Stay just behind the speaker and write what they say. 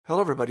Hello,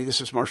 everybody. This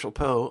is Marshall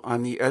Poe.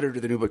 I'm the editor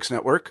of the New Books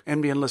Network.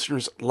 NBN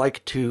listeners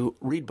like to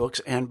read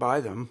books and buy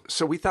them.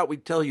 So we thought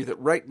we'd tell you that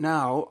right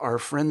now, our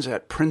friends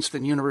at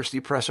Princeton University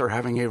Press are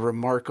having a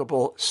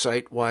remarkable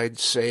site-wide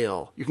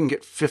sale. You can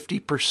get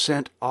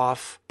 50%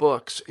 off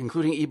books,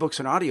 including ebooks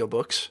and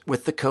audiobooks,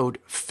 with the code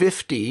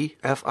 50,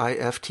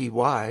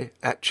 F-I-F-T-Y,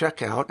 at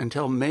checkout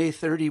until May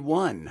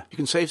 31. You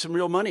can save some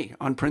real money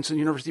on Princeton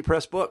University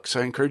Press books.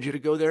 I encourage you to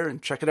go there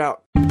and check it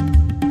out.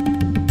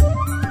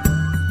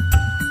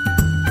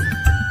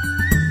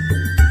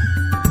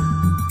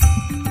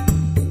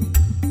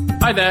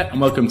 Hi there, and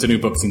welcome to New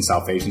Books in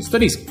South Asian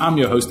Studies. I'm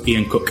your host,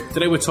 Ian Cook.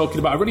 Today we're talking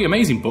about a really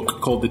amazing book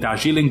called The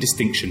Darjeeling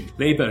Distinction,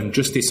 Labour and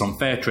Justice on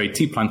Fair Trade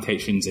Tea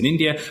Plantations in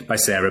India by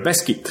Sarah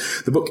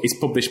Beskey. The book is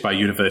published by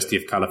University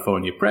of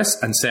California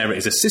Press, and Sarah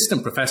is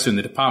Assistant Professor in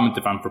the Department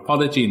of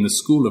Anthropology in the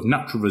School of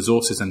Natural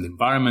Resources and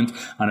Environment,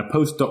 and a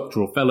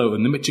postdoctoral fellow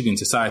in the Michigan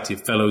Society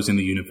of Fellows in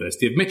the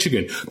University of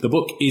Michigan. The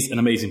book is an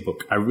amazing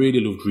book. I really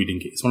loved reading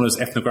it. It's one of those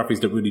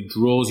ethnographies that really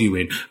draws you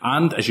in,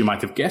 and as you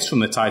might have guessed from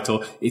the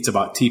title, it's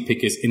about tea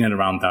pickers in and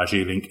around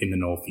Darjeeling in the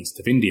northeast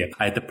of India.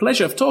 I had the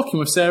pleasure of talking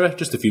with Sarah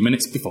just a few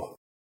minutes before.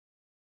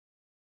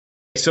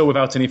 So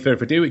without any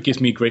further ado, it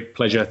gives me great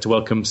pleasure to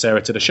welcome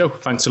Sarah to the show.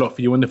 Thanks a lot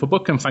for your wonderful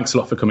book, and thanks a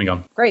lot for coming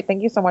on. Great.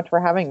 Thank you so much for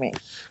having me.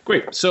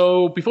 Great.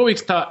 So before we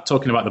start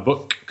talking about the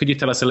book, could you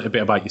tell us a little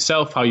bit about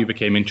yourself, how you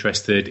became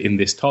interested in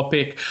this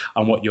topic,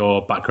 and what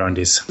your background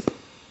is?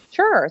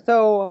 Sure.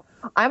 So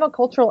I'm a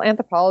cultural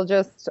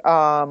anthropologist.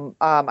 I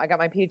got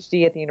my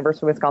PhD at the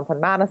University of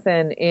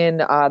Wisconsin-Madison in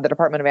the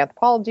Department of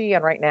Anthropology,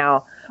 and right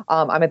now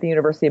I'm at the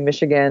University of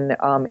Michigan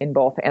in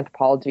both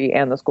anthropology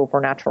and the School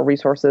for Natural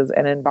Resources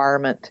and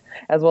Environment,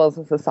 as well as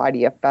the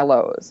Society of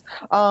Fellows.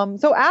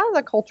 So as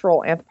a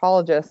cultural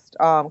anthropologist,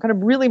 kind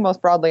of really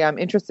most broadly, I'm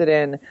interested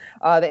in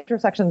the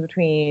intersections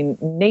between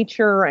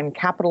nature and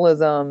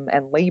capitalism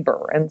and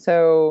labor. And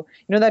so,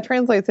 that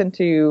translates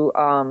into,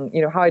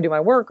 how I do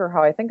my work or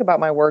how I think about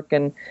my work,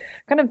 and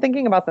kind of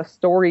thinking about the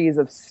stories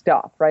of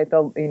stuff, right?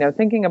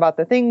 Thinking about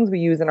the things we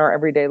use in our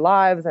everyday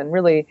lives, and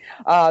really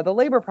the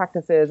labor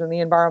practices and the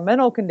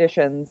environmental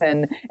conditions,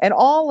 and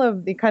all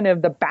of the kind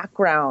of the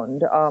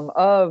background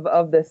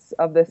of this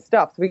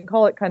stuff. So we can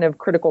call it kind of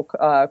critical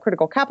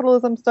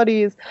capitalism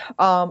studies.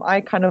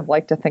 I kind of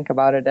like to think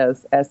about it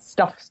as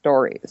stuff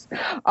stories.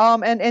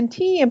 And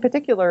tea in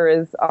particular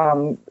is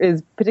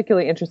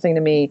particularly interesting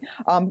to me.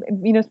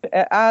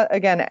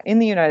 Again, in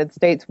the United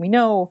States, we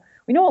know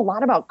a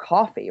lot about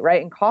coffee,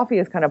 right? And coffee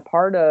is kind of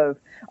part of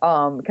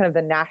kind of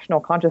the national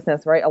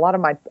consciousness, right? A lot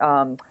of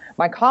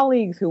my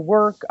colleagues who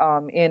work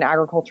in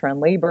agriculture and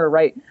labor,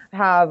 right,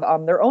 have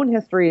their own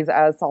histories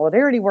as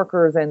solidarity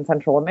workers in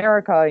Central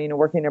America,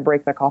 working to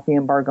break the coffee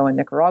embargo in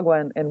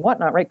Nicaragua and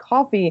whatnot, right?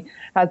 Coffee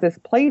has this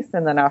place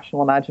in the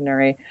national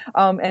imaginary,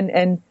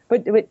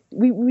 but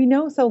we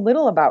know so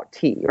little about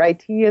tea, right?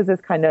 Tea is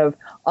this kind of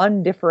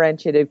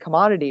undifferentiated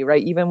commodity,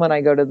 right? Even when I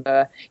go to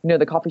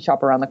the coffee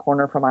shop around the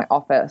corner from my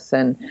office,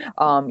 and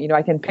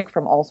I can pick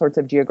from all sorts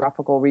of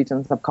geographical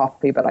regions of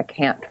coffee, but I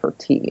can't for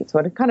tea. So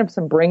it kind of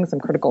brings some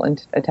critical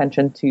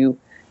attention to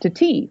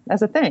tea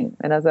as a thing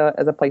and as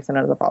a place and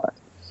as a product.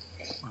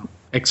 Wow.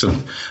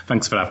 Excellent.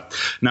 Thanks for that.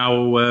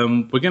 Now,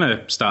 we're going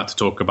to start to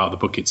talk about the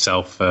book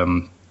itself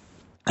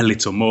a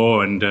little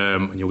more, and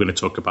you're going to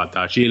talk about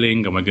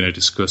Darjeeling, and we're going to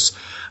discuss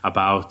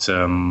about,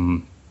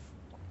 and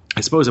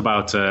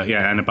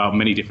about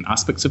many different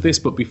aspects of this.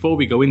 But before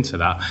we go into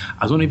that,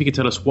 I was wondering if you could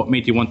tell us what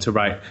made you want to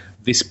write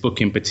this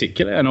book in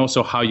particular, and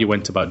also how you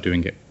went about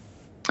doing it.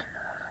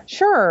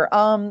 Sure.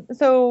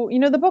 So,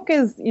 the book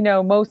is,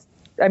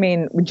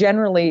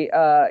 generally,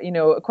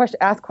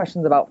 ask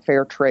questions about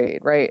fair trade,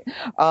 right?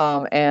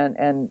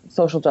 And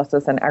social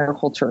justice and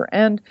agriculture.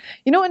 And,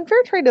 and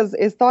fair trade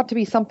is thought to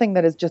be something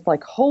that is just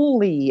like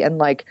holy and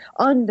like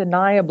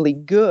undeniably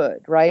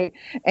good, right?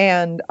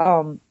 And,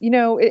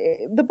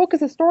 the book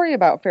is a story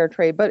about fair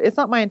trade, but it's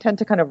not my intent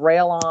to kind of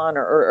rail on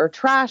or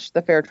trash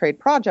the fair trade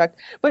project,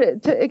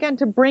 but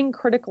to bring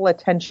critical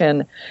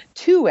attention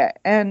to it.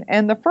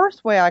 And the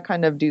first way I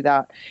kind of do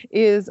that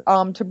is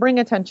to bring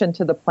attention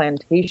to the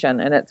plantation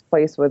and its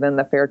place within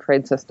the fair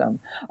trade system.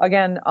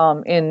 Again,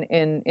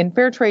 in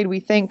fair trade, we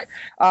think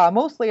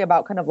mostly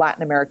about kind of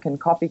Latin American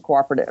coffee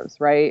cooperatives,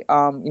 right?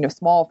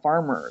 Small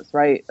farmers,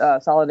 right?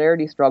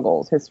 Solidarity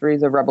struggles,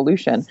 histories of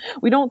revolution.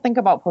 We don't think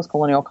about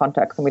post-colonial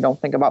context, and we don't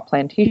think about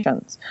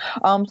plantations.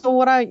 So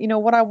what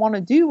I want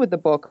to do with the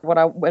book,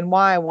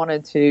 why I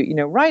wanted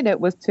to, write it,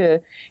 was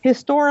to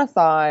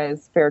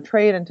historicize fair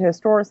trade and to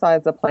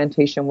historicize the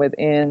plantation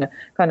within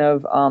kind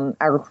of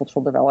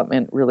agricultural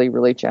development, really,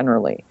 really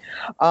generally.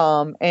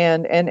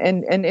 And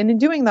in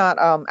doing that,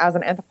 as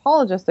an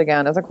anthropologist,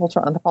 again, as a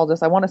cultural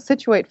anthropologist, I want to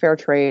situate fair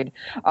trade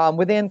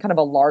within kind of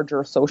a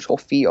larger social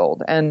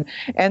field. And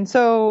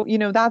so,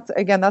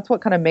 that's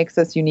what kind of makes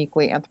this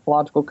uniquely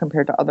anthropological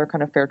compared to other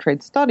kind of fair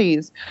trade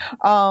studies.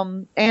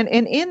 And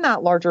in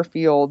that larger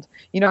field,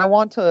 I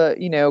want to,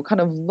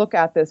 kind of look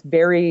at this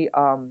very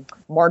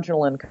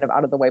marginal and kind of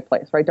out of the way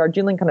place, right?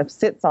 Darjeeling kind of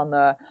sits on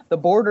the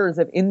borders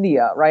of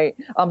India, right?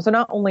 So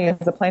not only is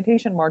the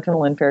plantation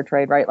marginal in fair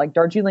trade, right? Like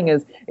Darjeeling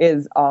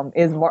is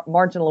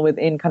marginal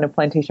within kind of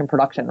plantation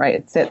production, right?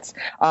 It sits,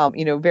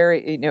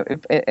 very,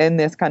 in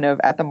this kind of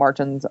at the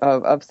margins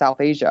of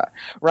South Asia,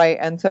 right?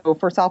 And so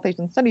for South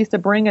Asian studies to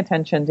bring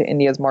attention to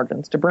India's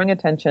margins, to bring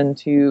attention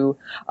to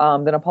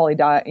the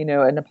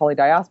Nepali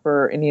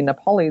diaspora, Indian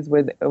Nepalis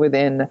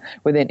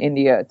within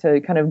India,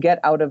 to kind of get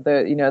out of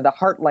the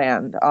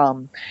heartland,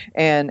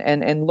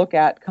 and look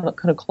at kind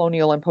of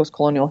colonial and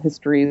post-colonial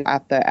history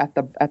at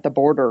the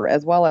border,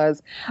 as well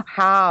as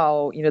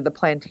how the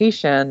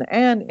plantation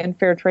and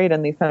fair trade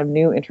and these kind of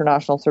new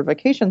international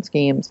certification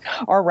schemes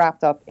are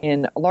wrapped up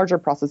in larger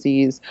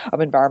processes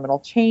of environmental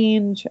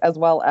change, as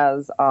well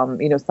as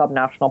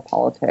subnational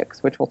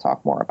politics, which we'll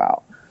talk more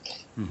about.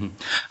 Mm-hmm.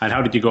 And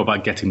how did you go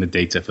about getting the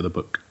data for the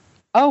book?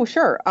 Oh,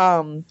 sure.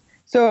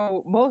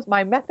 So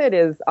my method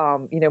is,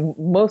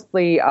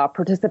 mostly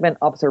participant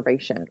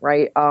observation,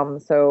 right?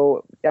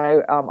 So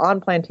on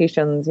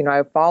plantations,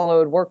 I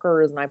followed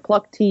workers and I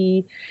plucked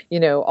tea,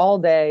 all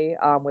day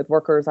with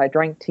workers. I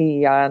drank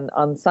tea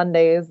on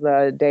Sundays,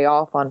 the day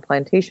off on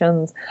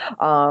plantations.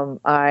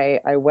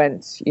 I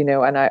went,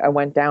 and I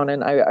went down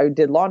and I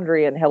did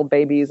laundry and held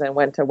babies and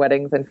went to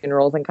weddings and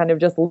funerals and kind of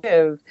just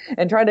lived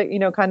and tried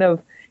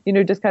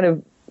to, just kind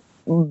of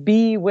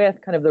be with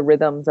kind of the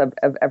rhythms of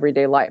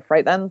everyday life,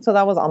 right? Then, so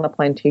that was on the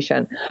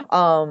plantation.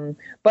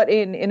 But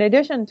in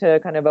addition to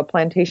kind of a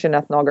plantation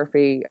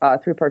ethnography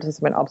through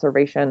participant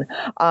observation,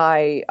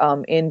 I,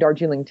 in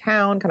Darjeeling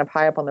town, kind of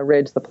high up on the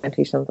ridge, the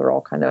plantations are all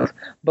kind of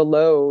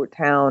below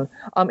town.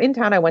 In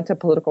town, I went to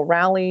political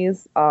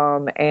rallies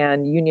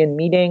and union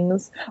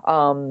meetings.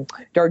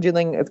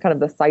 Darjeeling is kind of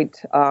the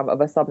site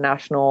of a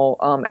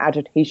subnational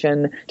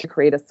agitation to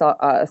create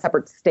a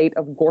separate state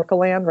of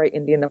Gorkhaland, right?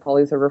 Indian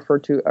Nepalis are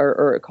referred to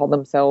or call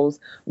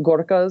themselves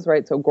Gorkhas,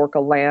 right? So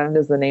Gorkha land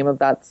is the name of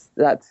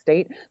that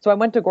state. So I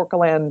went to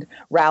Gorkhaland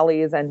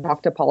rallies and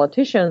talked to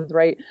politicians,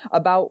 right,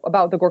 about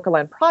the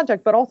Gorkhaland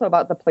project, but also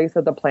about the place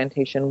of the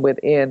plantation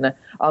within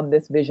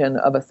this vision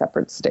of a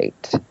separate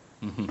state.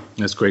 Mm-hmm.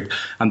 That's great.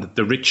 And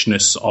the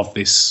richness of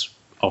this,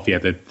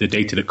 the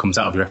data that comes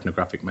out of your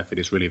ethnographic method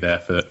is really there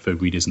for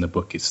readers in the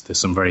book. There's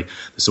some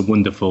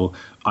wonderful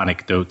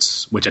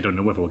anecdotes, which I don't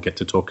know whether we'll get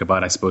to talk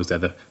about. I suppose they're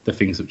the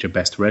things which are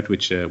best read,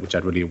 which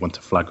I'd really want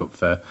to flag up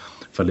for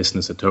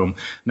listeners at home.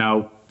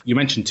 Now, you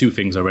mentioned two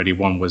things already.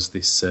 One was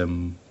this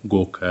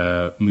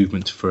Gorkha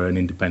movement for an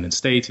independent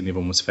state, and the other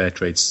one was fair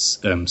trade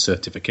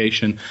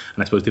certification.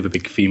 And I suppose the other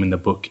big theme in the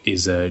book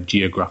is a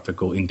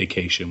geographical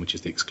indication, which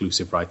is the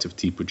exclusive right of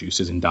tea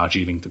producers in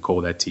Darjeeling to call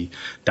their tea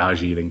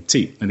Darjeeling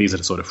tea. And these are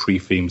the sort of three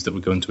themes that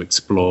we're going to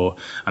explore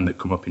and that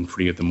come up in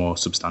three of the more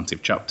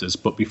substantive chapters.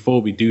 But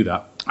before we do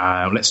that,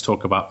 let's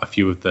talk about a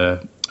few of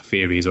the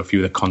theories or a few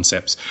of the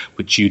concepts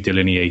which you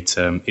delineate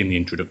in the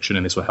introduction,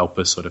 and this will help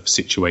us sort of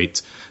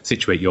situate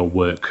your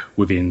work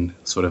within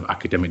sort of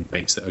academic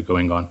debates that are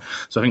going on.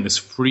 So I think there's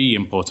three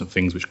important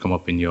things which come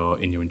up in your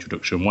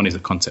introduction. One is the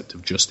concept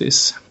of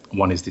justice.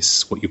 One is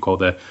this, what you call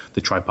the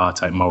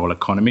tripartite moral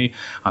economy,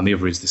 and the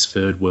other is this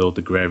third world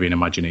agrarian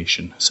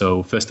imagination.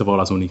 So first of all,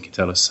 Azoni, can you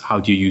tell us, how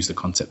do you use the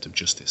concept of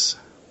justice?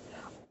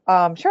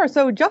 Sure.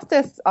 So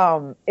justice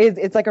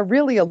it's like a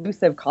really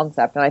elusive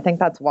concept, and I think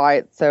that's why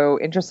it's so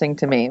interesting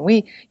to me.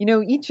 We,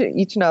 each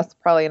of us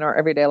probably in our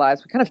everyday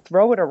lives, we kind of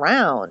throw it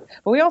around,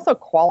 but we also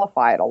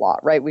qualify it a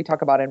lot, right? We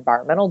talk about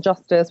environmental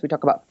justice, we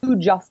talk about food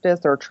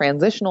justice or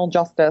transitional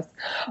justice,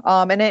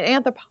 and in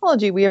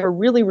anthropology, we have a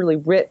really, really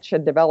rich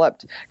and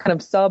developed kind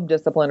of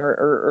sub-discipline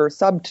or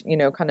sub,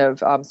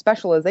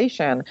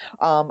 specialization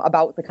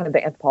about the kind of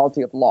the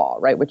anthropology of law,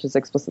 right, which is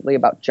explicitly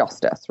about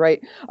justice,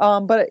 right?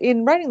 But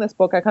in writing this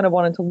book, I kind of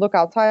wanted to look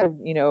outside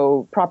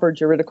of, proper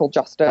juridical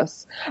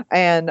justice.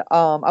 And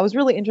I was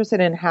really interested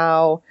in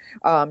how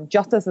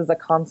justice as a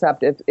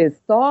concept is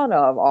thought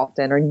of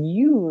often or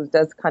used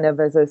as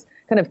this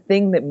kind of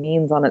thing that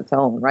means on its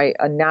own, right?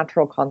 A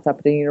natural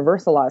concept, a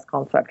universalized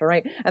concept,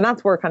 right? And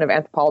that's where kind of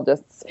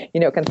anthropologists,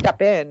 can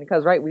step in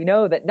because, right, we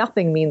know that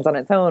nothing means on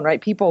its own,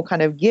 right? People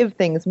kind of give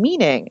things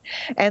meaning.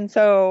 And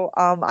so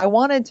I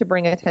wanted to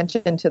bring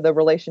attention to the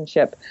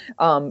relationship,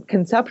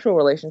 conceptual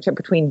relationship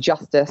between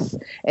justice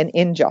and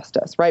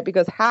injustice, right?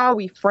 Because how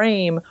we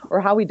frame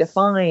or how we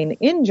define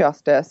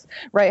injustice,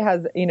 right,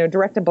 has,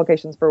 direct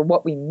implications for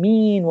what we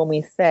mean when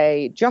we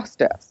say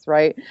justice,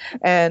 right?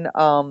 And,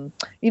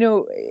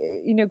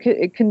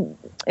 it can,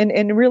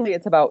 and really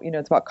it's about,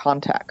 it's about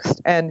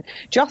context. And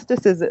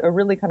justice is a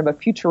really kind of a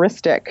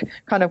futuristic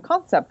kind of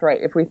concept, right?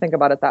 If we think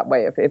about it that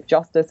way, if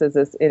justice is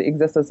it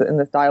exists in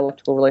this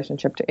dialectical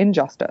relationship to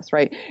injustice,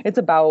 right? It's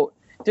about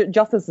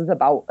justice is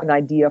about an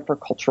idea for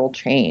cultural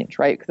change,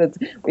 right? Because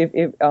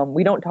if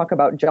we don't talk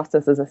about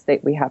justice as a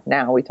state we have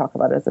now, we talk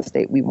about it as a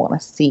state we want to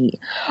see.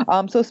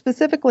 So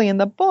specifically in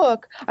the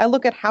book, I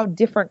look at how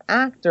different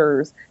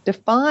actors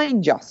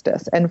define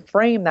justice and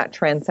frame that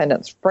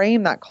transcendence,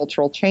 frame that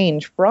cultural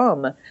change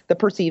from the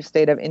perceived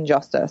state of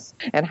injustice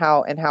and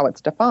how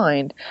it's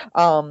defined,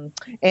 and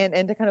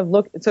to kind of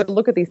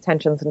look at these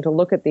tensions and to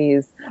look at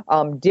these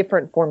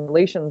different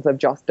formulations of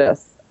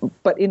justice,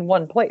 but in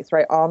one place,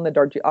 right, on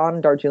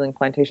Darjeeling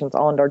plantations,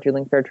 on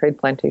Darjeeling fair trade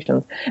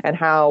plantations, and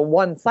how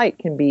one site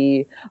can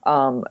be,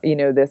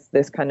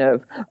 this kind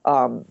of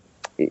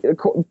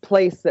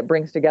place that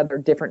brings together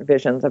different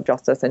visions of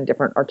justice and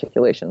different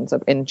articulations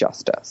of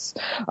injustice.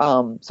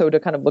 So to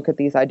kind of look at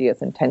these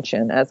ideas in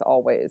tension, as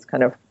always,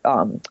 kind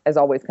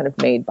of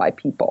made by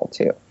people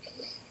too.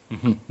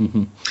 Mm-hmm,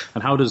 mm-hmm.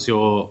 And how does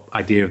your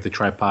idea of the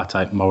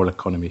tripartite moral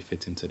economy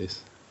fit into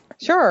this?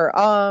 Sure.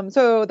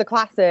 So the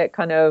classic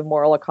kind of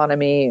moral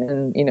economy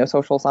and,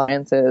 social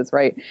sciences,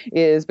 right,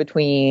 is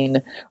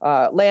between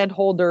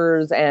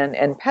landholders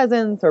and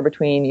peasants, or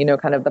between,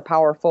 kind of the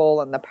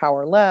powerful and the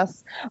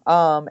powerless.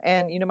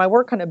 And my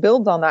work kind of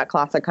builds on that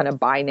classic kind of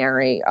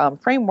binary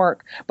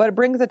framework, but it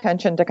brings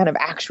attention to kind of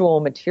actual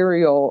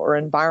material or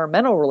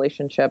environmental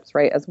relationships,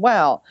 right, as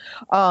well.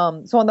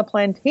 So on the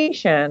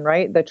plantation,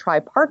 right, the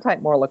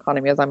tripartite moral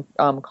economy, as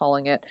I'm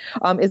calling it,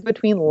 is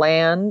between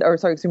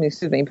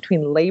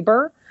between labor,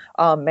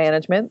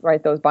 management,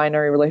 right, those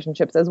binary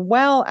relationships, as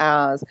well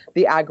as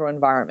the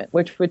agro-environment,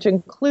 which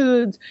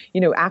includes,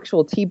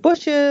 actual tea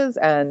bushes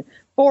and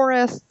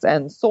forests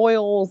and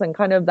soils and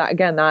kind of that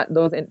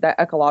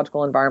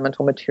ecological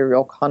environmental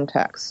material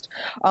context.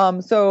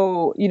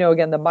 So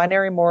again, the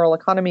binary moral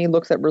economy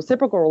looks at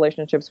reciprocal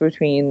relationships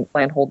between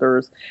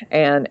landholders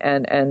and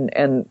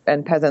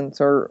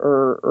peasants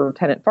or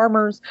tenant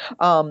farmers.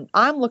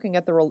 I'm looking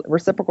at the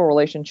reciprocal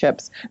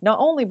relationships not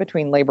only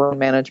between labor and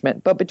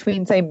management, but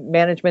between, say,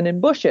 management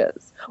and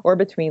bushes, or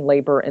between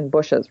labor and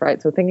bushes,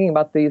 right? So thinking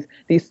about these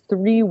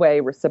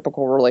three-way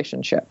reciprocal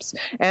relationships,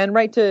 and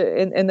right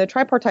in the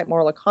tripartite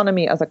moral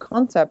economy as a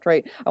concept,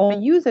 right, I want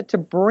to use it to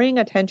bring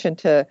attention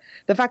to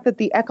the fact that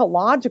the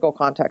ecological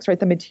context, right,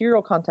 the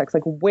material context,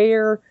 like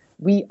where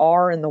we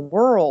are in the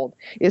world,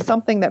 is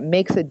something that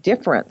makes a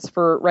difference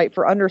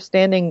for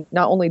understanding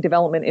not only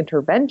development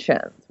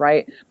interventions,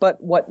 right, but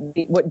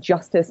what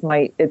justice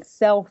might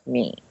itself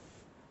mean.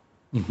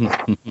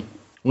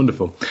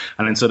 Wonderful.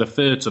 And then so the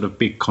third sort of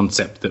big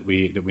concept that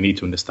we need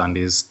to understand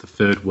is the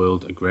third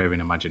world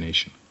agrarian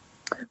imagination.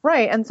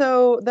 Right. And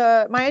so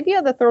my idea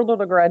of the third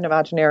world agrarian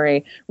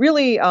imaginary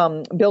really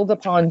builds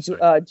upon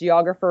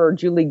geographer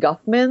Julie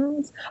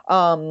Guthman's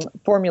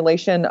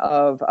formulation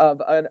of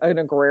an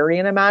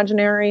agrarian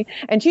imaginary.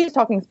 And she's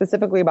talking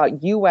specifically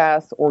about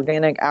U.S.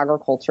 organic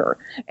agriculture.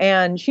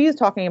 And she's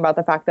talking about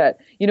the fact that,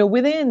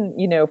 within,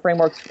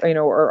 frameworks,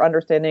 or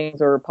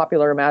understandings or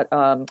popular,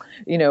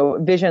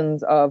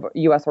 visions of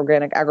U.S.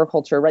 organic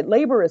agriculture, right,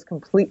 labor is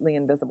completely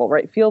invisible,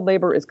 right? Field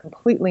labor is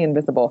completely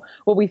invisible.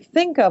 What we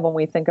think of when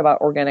we think about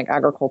organic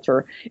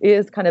agriculture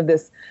is kind of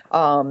this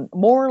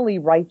morally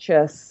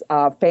righteous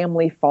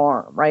family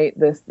farm, right?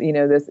 This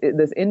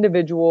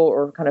individual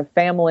or kind of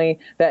family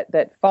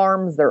that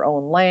farms their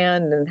own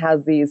land and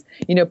has these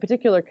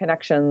particular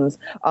connections,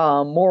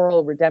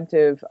 moral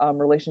redemptive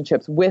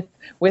relationships with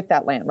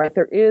that land, right?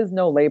 There is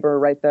no labor,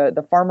 right?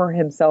 The farmer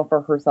himself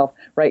or herself,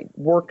 right,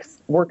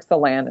 works the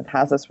land and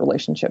has this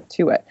relationship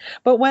to it.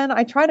 But when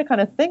I try to kind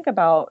of think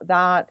about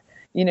that,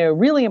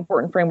 really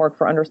important framework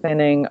for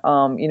understanding,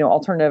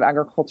 alternative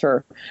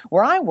agriculture,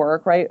 where I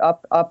work, right,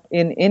 up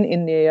in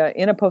India,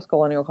 in a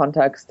post-colonial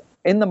context,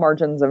 in the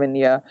margins of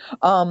India,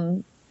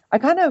 I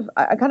kind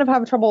of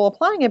have trouble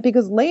applying it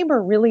because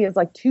labor really is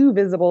like too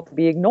visible to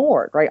be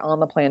ignored, right,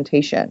 on the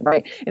plantation,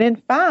 right? And in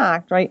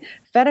fact, right,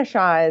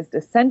 fetishized,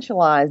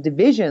 essentialized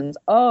divisions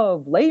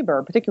of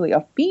labor, particularly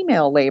of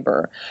female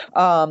labor,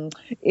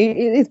 it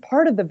is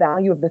part of the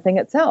value of the thing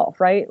itself,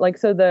 right? Like,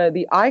 so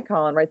the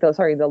icon, right,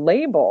 the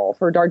label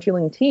for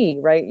Darjeeling tea,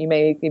 right?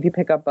 If you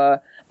pick up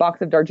a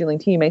box of Darjeeling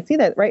tea, you may see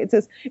that, right?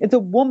 It's a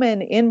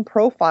woman in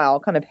profile,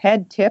 kind of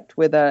head tipped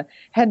with a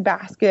head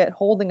basket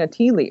holding a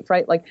tea leaf,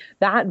 right? Like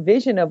that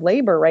vision of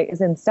labor, right,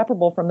 is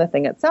inseparable from the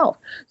thing itself.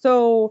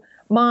 So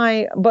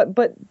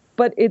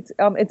but it's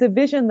a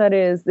vision that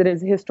is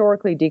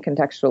historically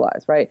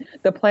decontextualized, right?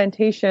 The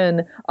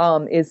plantation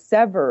is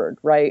severed,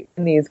 right,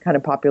 in these kind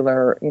of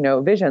popular,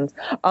 visions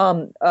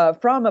from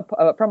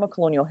a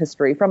colonial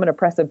history, from an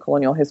oppressive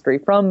colonial history,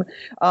 from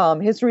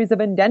histories of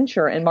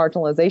indenture and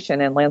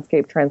marginalization and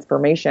landscape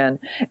transformation,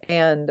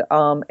 and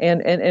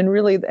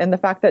really, and the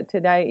fact that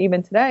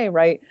even today,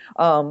 right,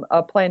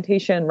 a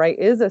plantation, right,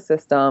 is a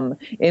system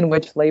in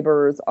which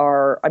laborers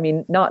are,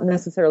 not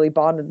necessarily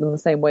bonded in the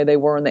same way they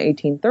were in the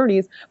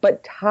 1830s, but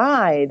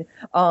tied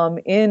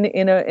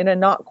in a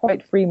not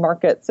quite free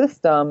market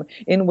system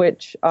in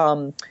which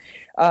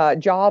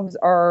jobs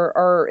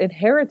are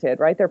inherited,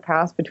 right? They're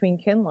passed between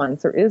kin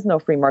lines. There is no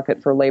free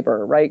market for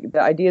labor, right?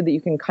 The idea that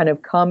you can kind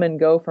of come and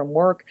go from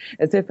work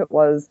as if it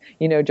was,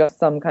 just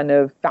some kind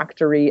of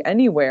factory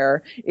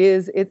anywhere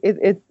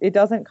it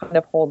doesn't kind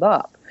of hold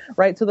up.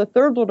 Right. So the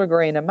third world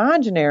agrarian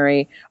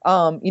imaginary,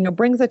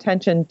 brings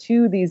attention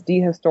to these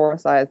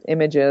dehistoricized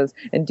images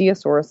and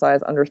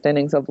dehistoricized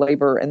understandings of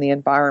labor and the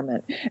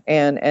environment,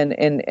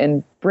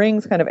 and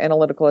brings kind of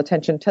analytical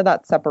attention to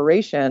that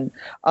separation,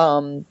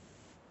 and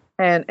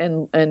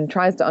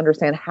tries to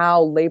understand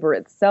how labor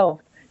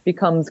itself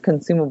becomes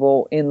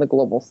consumable in the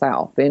global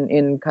South,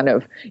 in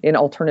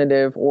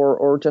alternative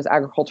or just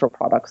agricultural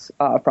products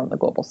from the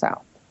global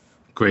South.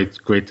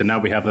 Great. And now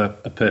we have a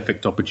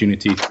perfect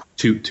opportunity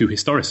to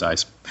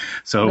historicize.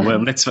 So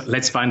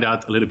let's find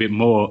out a little bit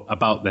more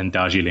about then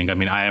Darjeeling. I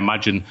mean, I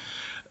imagine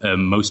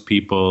most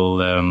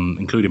people,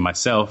 including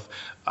myself,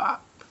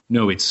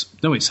 know it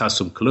has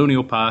some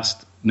colonial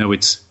past. Know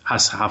it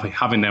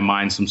have in their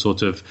mind some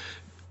sort of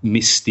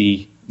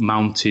misty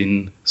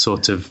mountain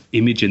sort of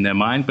image in their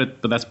mind,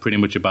 but that's pretty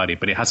much about it.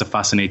 But it has a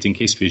fascinating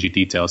history, as you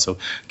detail. So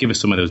give us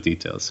some of those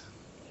details.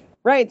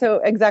 Right. So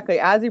exactly,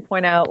 as you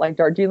point out, like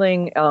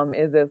Darjeeling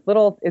is this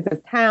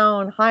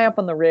town high up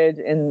on the ridge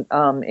in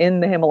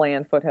the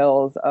Himalayan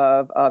foothills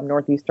of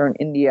northeastern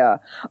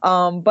India.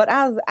 But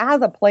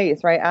as a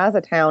place, right, as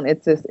a town,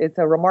 it's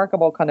a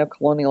remarkable kind of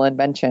colonial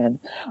invention.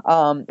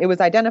 It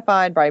was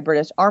identified by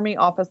British Army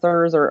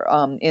officers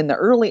in the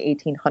early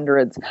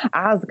 1800s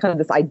as kind of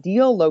this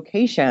ideal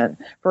location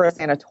for a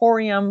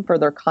sanatorium for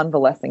their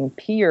convalescing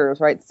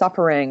peers, right,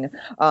 suffering,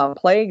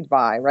 plagued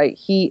by, right,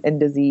 heat and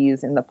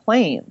disease in the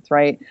plains.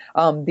 Right,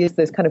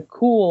 this kind of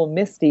cool,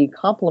 misty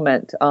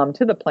complement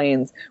to the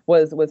plains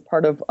was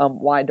part of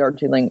why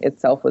Darjeeling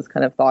itself was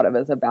kind of thought of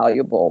as a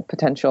valuable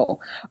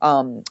potential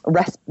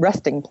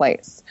resting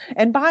place.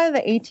 And by the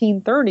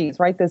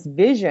 1830s, right, this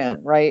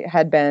vision, right,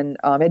 had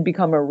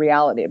become a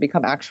reality, had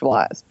become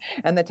actualized,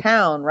 and the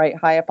town, right,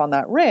 high up on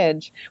that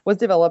ridge, was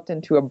developed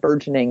into a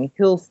burgeoning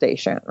hill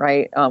station,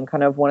 right,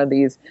 kind of one of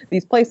these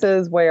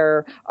places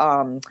where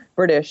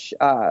British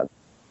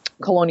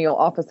colonial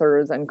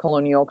officers and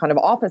colonial kind of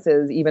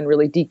offices even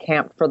really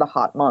decamped for the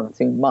hot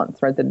monsoon months,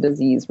 right, the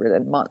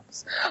disease-ridden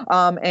months.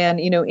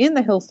 And in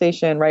the hill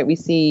station, right, we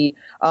see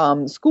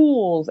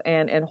schools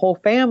and whole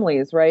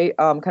families, right,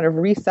 kind of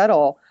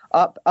resettle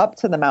up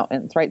to the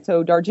mountains, right?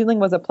 So Darjeeling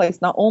was a place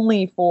not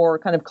only for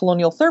kind of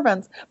colonial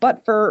servants,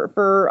 but for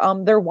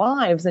their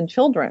wives and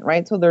children,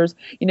 right? So there's,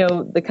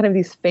 the kind of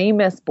these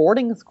famous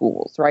boarding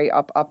schools, right,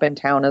 up in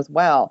town as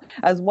well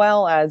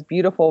as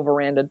beautiful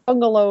verandaed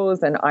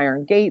bungalows and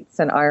iron gates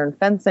and iron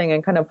fencing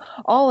and kind of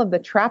all of the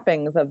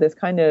trappings of this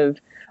kind of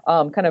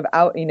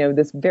out,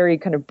 this very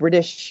kind of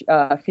British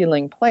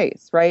feeling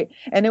place, right?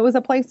 And it was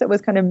a place that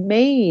was kind of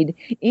made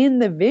in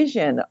the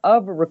vision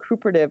of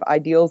recuperative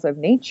ideals of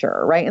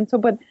nature, right? And so,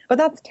 but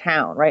that's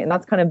town, right? And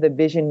that's kind of the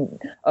vision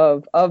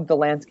of the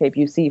landscape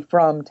you see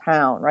from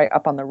town, right,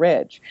 up on the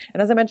ridge.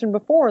 And as I mentioned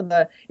before,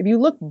 if you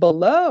look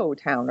below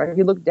town, right, if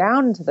you look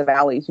down into the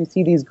valleys, you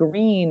see these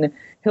green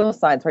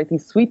hillsides, right?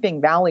 These sweeping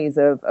valleys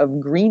of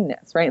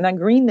greenness, right? And that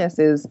greenness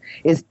is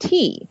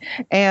tea.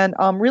 And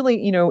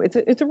really,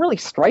 it's a really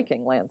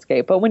striking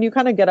landscape. But when you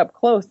kind of get up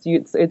close,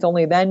 it's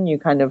only then you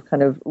kind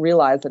of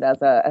realize it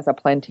as a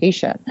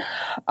plantation.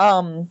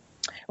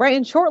 Right,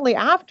 and shortly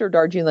after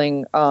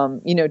Darjeeling,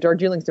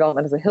 Darjeeling's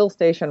development as a hill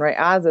station, right,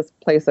 as this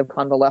place of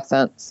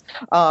convalescence,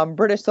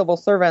 British civil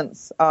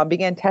servants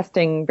began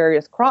testing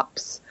various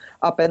crops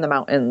up in the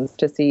mountains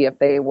to see if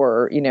they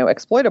were,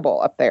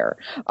 exploitable up there,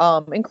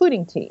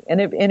 including tea.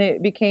 And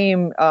it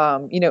became,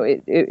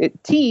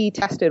 tea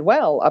tested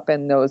well up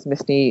in those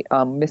misty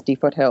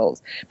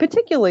foothills,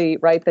 particularly,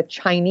 right, the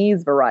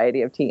Chinese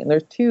variety of tea. And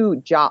there's two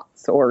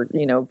jots or,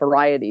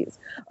 varieties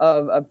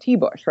of tea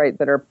bush, right,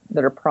 that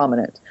are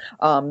prominent.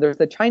 There's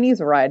the Chinese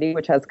variety,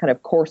 which has kind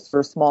of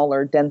coarser,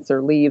 smaller,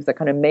 denser leaves that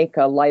kind of make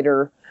a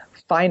lighter,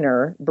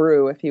 finer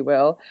brew, if you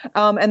will,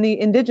 and the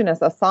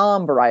indigenous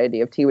Assam variety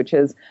of tea, which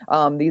is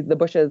the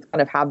bushes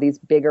kind of have these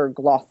bigger,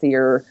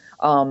 glossier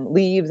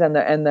leaves, and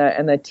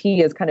the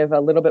tea is kind of a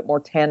little bit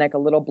more tannic, a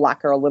little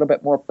blacker, a little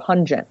bit more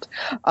pungent.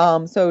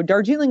 So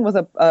Darjeeling was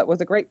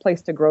a great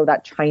place to grow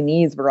that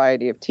Chinese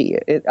variety of tea,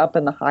 up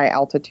in the high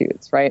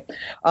altitudes, right?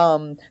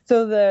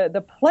 So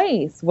the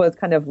place was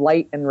kind of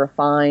light and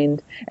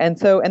refined, and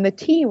the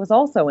tea was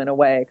also in a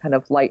way kind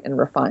of light and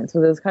refined.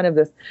 So there's kind of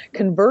this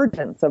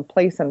convergence of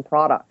place and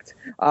product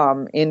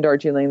in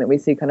Darjeeling that we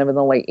see kind of in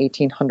the late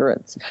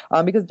 1800s,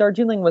 because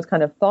Darjeeling was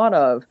kind of thought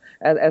of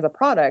as a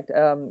product,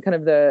 kind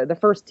of the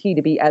first tea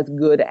to be as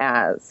good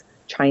as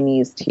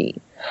Chinese tea.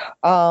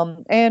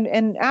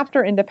 And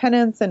after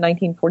independence in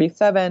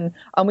 1947,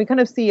 we kind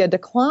of see a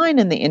decline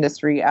in the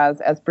industry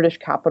as British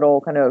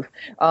capital kind of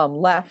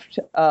left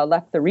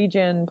the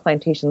region,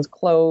 plantations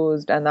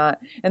closed, and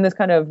this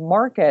kind of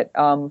market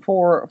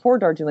for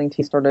Darjeeling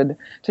tea started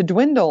to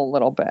dwindle a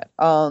little bit.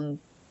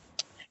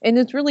 And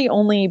it's really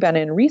only been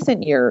in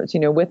recent years,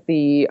 with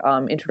the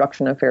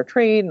introduction of fair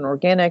trade and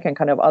organic and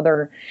kind of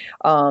other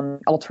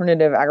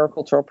alternative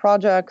agricultural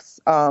projects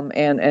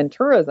and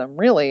tourism,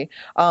 really,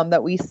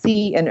 that we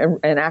see and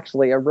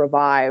actually a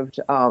revived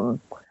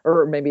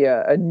or maybe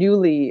a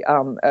newly,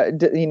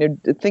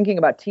 thinking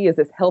about tea as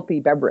this healthy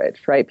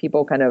beverage, right?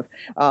 People kind of,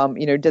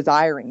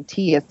 desiring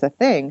tea as a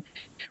thing,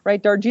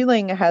 right?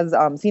 Darjeeling has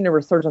seen a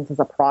resurgence as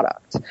a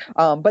product,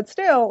 but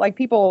still, like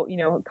people,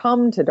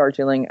 come to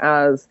Darjeeling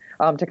as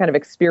to kind of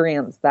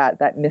experience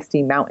that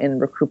misty mountain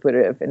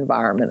recuperative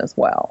environment as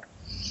well.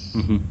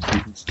 Mm-hmm.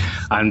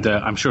 And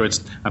I'm sure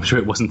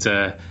it wasn't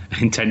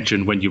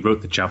intention when you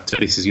wrote the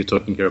chapter. You're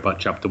talking here about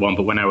chapter 1,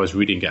 but when I was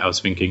reading it, I was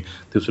thinking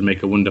this would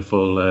make a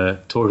wonderful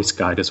tourist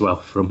guide as well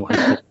from what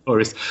I call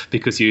tourist,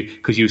 because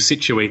you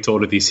situate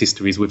all of these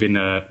histories within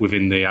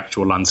the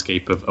actual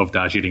landscape of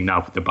Darjeeling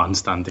now with the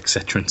bandstand,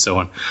 etc., and so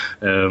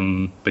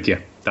on. But yeah.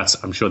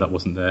 I'm sure that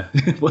wasn't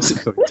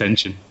your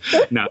intention.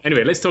 Now,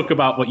 anyway, let's talk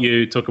about what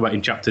you talk about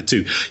in chapter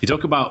 2. You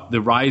talk about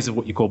the rise of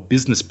what you call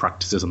business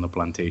practices on the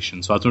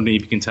plantation. So I was wondering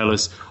if you can tell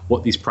us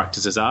what these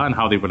practices are and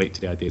how they relate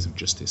to the ideas of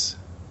justice.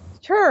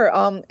 Sure.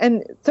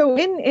 And so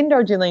in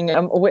Darjeeling,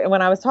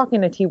 when I was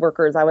talking to tea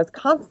workers, I was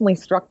constantly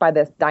struck by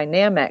this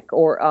dynamic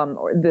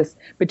or this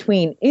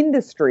between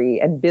industry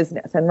and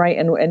business. And right.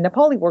 And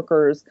Nepali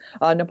workers,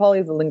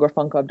 Nepali is the lingua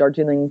franca of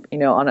Darjeeling,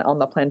 on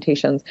the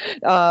plantations.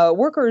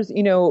 Workers,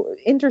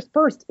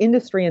 interspersed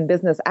industry and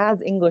business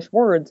as English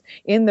words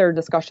in their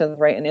discussions,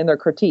 right, and in their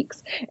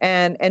critiques.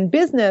 And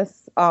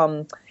business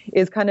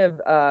is kind of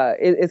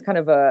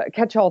a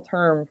catch-all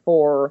term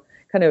for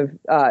kind of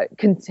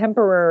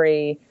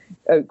contemporary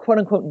quote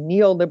unquote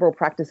neoliberal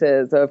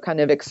practices of kind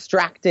of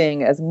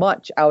extracting as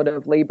much out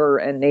of labor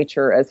and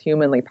nature as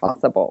humanly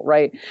possible,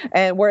 right?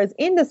 And whereas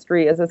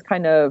industry is this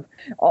kind of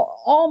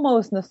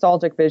almost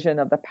nostalgic vision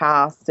of the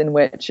past in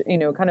which,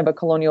 kind of a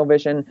colonial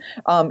vision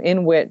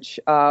in which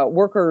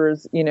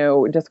workers,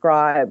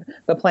 describe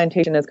the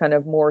plantation as kind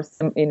of more,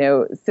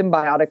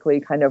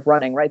 symbiotically kind of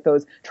running, right?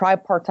 Those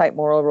tripartite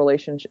moral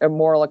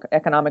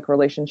economic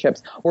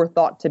relationships were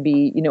thought to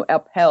be,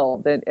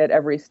 upheld at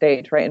every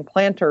stage, right? And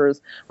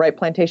planters, right,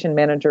 plantation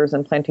managers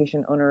and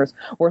plantation owners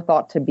were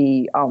thought to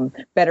be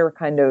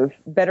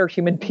better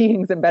human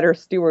beings and better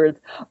stewards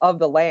of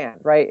the land,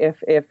 right?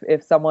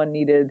 If someone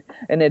needed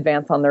an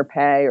advance on their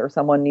pay or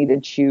someone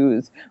needed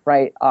shoes,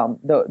 right,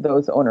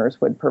 those owners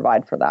would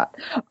provide for that.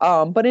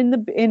 But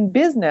in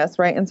business,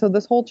 right, and so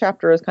this whole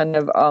chapter is kind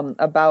of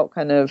about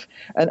kind of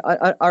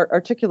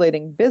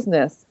articulating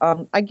business.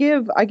 I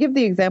give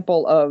the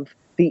example of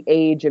the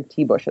age of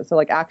tea bushes, so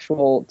like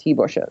actual tea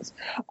bushes.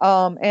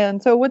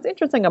 And so what's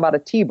interesting about a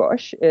tea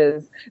bush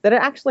is that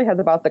it actually has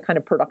about the kind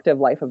of productive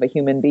life of a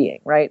human being,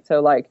 right? So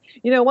like,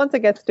 once it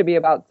gets to be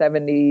about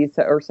 70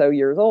 or so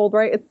years old,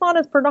 right, it's not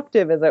as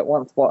productive as it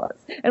once was.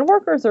 And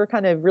workers are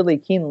kind of really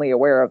keenly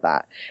aware of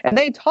that. And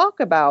they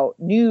talk about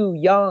new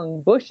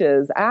young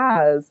bushes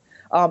as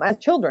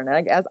children,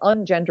 as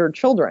ungendered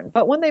children.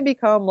 But when they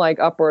become like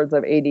upwards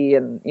of 80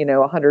 and,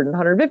 100 and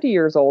 150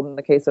 years old, in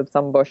the case of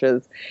some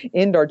bushes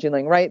in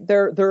Darjeeling, right,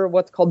 they're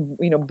what's called,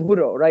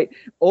 buro, right,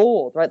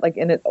 old, right? Like,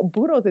 and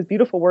buro is this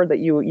beautiful word that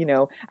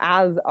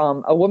as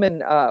a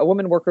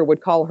woman worker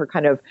would call her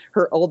kind of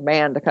her old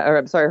man,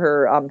 her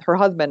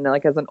husband,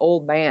 like as an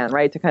old man,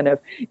 right, to kind of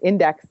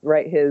index,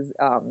 right, his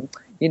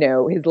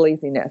his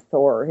laziness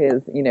or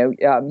his,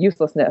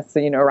 uselessness,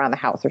 around the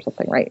house or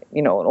something, right?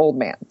 An old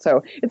man.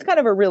 So it's kind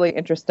of a really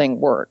interesting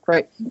word,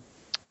 right?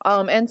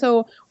 And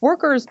so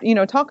workers,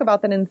 talk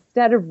about that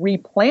instead of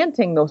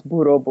replanting those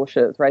buro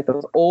bushes, right,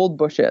 those old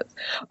bushes,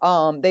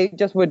 they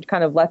just would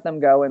kind of let them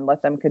go and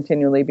let them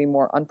continually be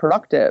more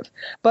unproductive.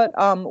 But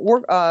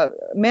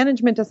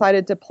management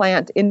decided to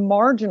plant in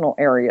marginal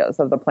areas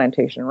of the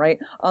plantation, right,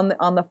 on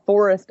the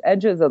forest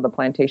edges of the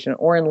plantation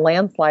or in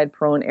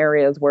landslide-prone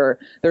areas where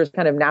there's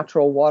kind of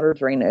natural water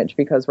drainage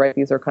because, right,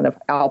 these are kind of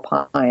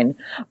alpine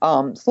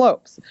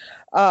slopes.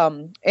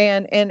 And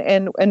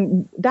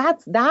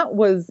that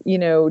was,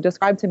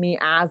 described to me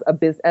as a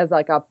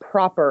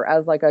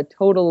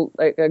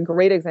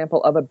great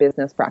example of a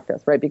business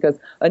practice, right? Because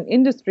an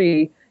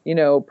industry,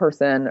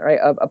 person, right,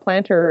 a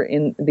planter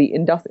in the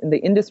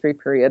industry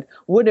period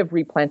would have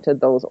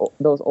replanted those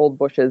old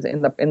bushes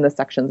in the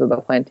sections of the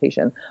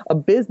plantation. A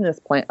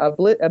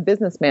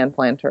businessman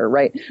planter,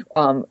 right,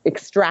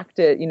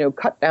 extracted,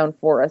 cut down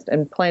forest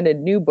and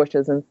planted new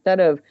bushes instead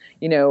of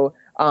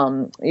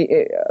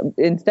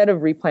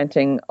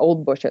replanting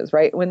old bushes,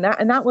 right?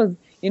 That was,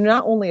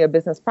 not only a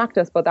business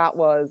practice, but that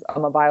was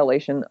a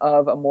violation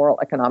of a moral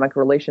economic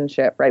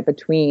relationship, right,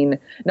 between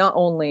not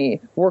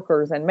only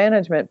workers and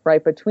management,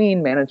 right,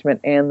 between management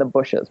and the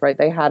bushes, right?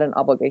 They had an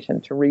obligation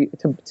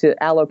to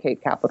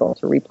allocate capital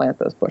to replant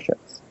those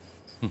bushes.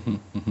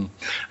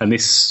 And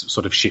this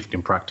sort of shift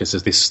in practice,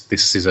 as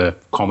this is a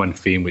common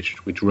theme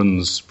which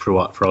runs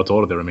throughout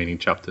all of the remaining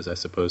chapters, I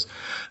suppose.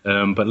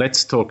 But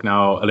let's talk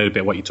now a little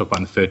bit what you talk about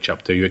in the third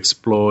chapter. You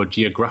explore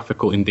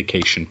geographical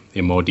indication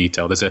in more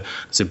detail. There's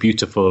a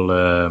beautiful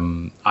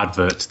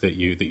advert that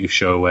you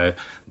show where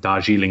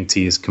Darjeeling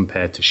tea is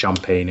compared to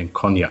champagne and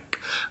cognac,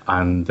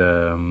 and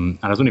I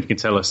was wondering if you can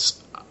tell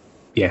us,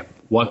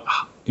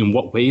 in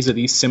what ways are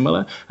these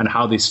similar, and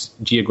how this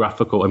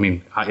geographical,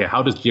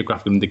 how does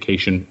geographical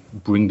indication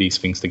bring these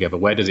things together?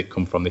 Where does it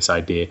come from, this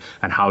idea,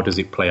 and how does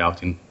it play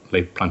out in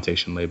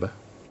plantation labor?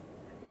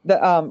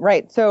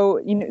 Right.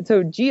 So,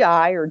 so GI,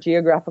 or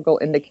geographical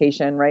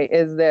indication, right,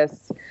 is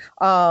this,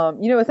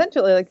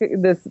 essentially like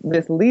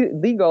this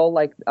legal,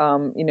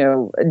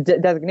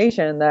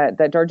 designation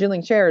that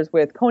Darjeeling shares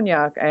with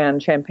cognac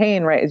and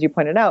champagne, right, as you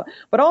pointed out,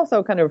 but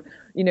also kind of,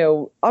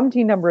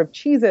 umpteen number of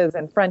cheeses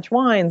and French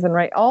wines, and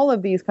right, all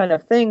of these kind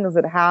of things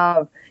that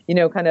have,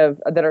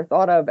 that are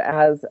thought of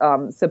as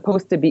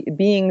supposed to be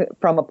being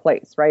from a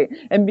place, right?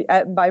 And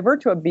by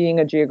virtue of being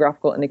a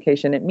geographical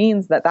indication, it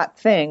means that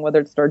thing,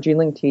 whether it's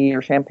Darjeeling tea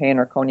or champagne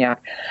or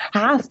cognac,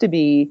 has to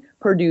be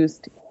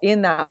produced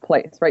in that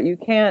place, right? You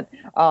can't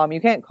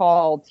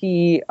call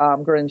tea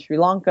grown in Sri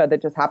Lanka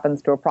that just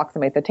happens to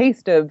approximate the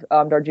taste of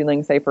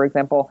Darjeeling, say, for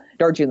example,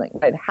 Darjeeling.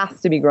 Right? It has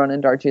to be grown in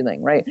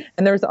Darjeeling, right?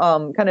 And there's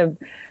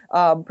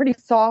pretty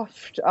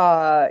soft,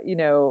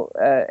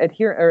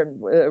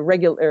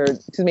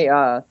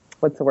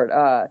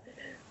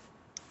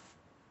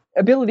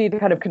 ability to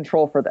kind of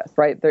control for this,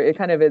 right?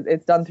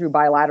 It's done through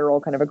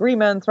bilateral kind of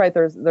agreements, right?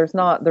 There's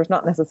not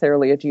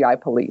necessarily a GI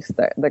police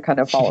that kind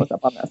of follows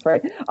up on this,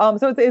 right?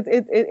 So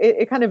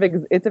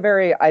it's a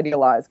very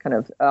idealized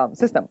kind of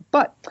system.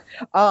 But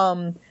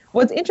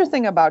what's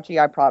interesting about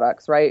GI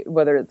products, right,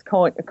 whether it's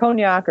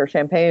cognac or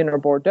champagne or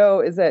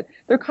Bordeaux, is that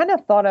they're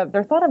thought of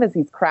as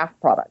these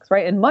craft products,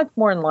 right, and much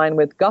more in line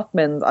with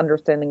Guthman's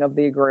understanding of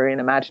the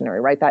agrarian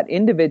imaginary, right? That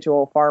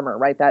individual farmer,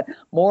 right? That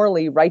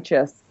morally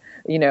righteous,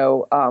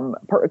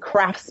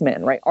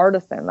 craftsman, right,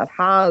 artisan that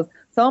has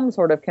some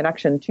sort of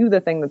connection to the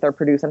thing that they're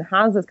producing, and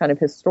has this kind of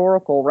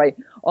historical, right,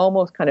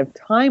 almost kind of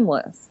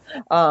timeless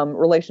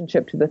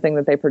relationship to the thing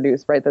that they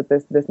produce, right, that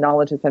this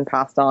knowledge has been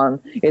passed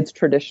on, it's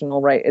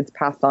traditional, right, it's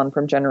passed on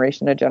from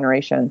generation to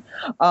generation,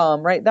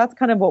 right, that's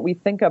kind of what we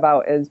think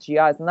about as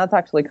GIs, and that's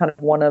actually kind of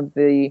one of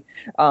the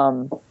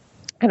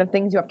kind of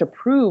things you have to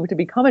prove to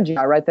become a GI,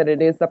 right? That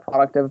it is the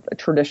product of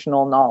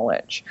traditional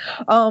knowledge.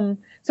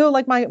 So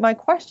like my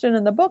question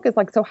in the book is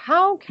like, so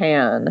how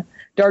can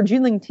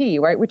Darjeeling tea,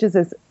 right, which is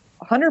this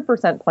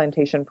 100%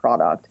 plantation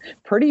product,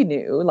 pretty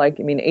new,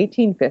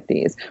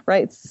 1850s,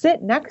 right,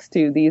 sit next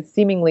to these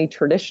seemingly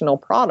traditional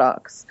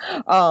products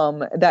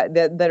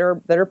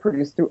that are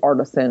produced through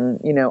artisan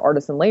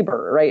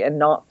labor, right, and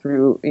not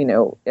through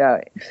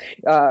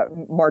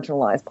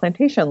marginalized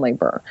plantation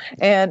labor.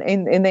 And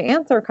the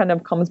answer kind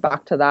of comes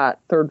back to that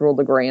third world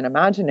agrarian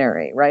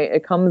imaginary, right?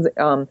 It comes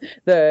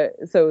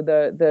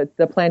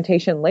the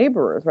plantation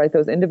laborers, right,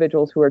 those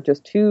individuals who are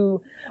just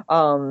too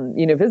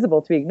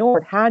visible to be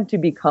ignored, had to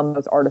become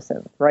those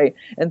artisans, right?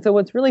 And so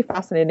what's really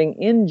fascinating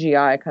in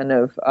GI kind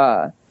of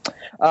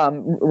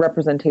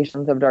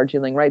representations of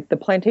Darjeeling, right, the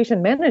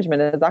plantation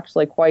management is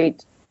actually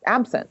quite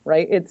absent,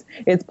 right? It's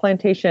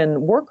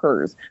plantation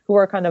workers who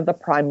are kind of the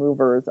prime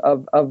movers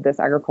of this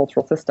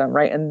agricultural system,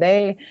 right? And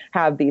they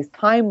have these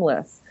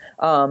timeless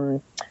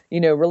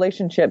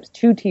relationships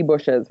to tea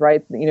bushes,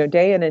 right?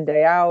 Day in and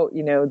day out,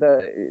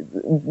 the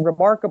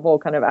remarkable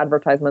kind of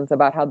advertisements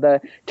about how the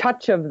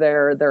touch of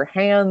their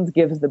hands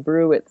gives the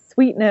brew its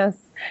sweetness,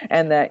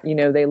 and that,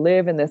 they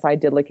live in this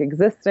idyllic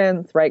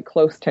existence, right,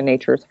 close to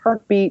nature's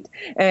heartbeat.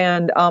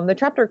 And the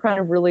chapter kind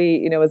of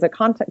really, is a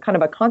content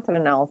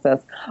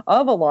analysis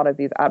of a lot of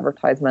these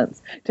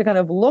advertisements to kind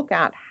of look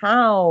at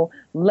how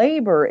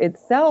labor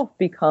itself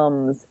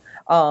becomes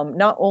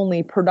not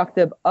only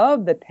productive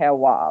of the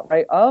terroir,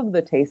 right, of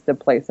the taste of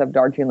place of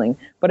Darjeeling,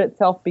 but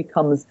itself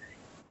becomes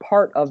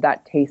part of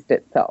that taste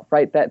itself,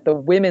 right? That the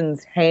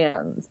women's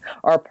hands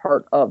are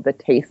part of the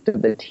taste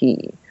of the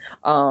tea.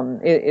 So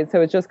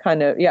it's just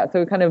kind of,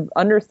 so kind of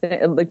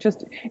understand,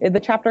 the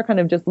chapter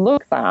kind of just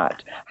looks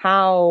at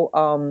how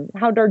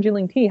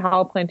Darjeeling tea,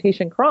 how a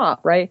plantation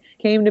crop, right,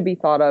 came to be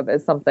thought of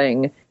as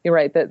something,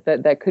 right,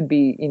 that could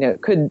be,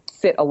 could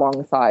sit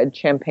alongside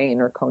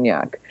champagne or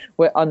cognac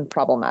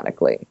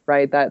unproblematically,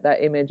 right? That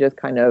image is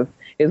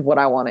what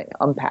I want to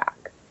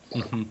unpack.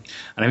 Mm-hmm. And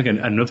I think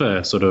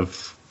another sort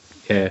of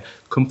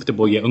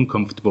comfortable yet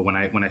uncomfortable when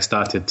I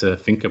started to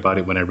think about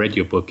it when I read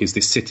your book is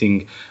this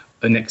sitting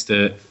next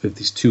to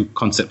these two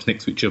concepts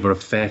next to each other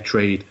of fair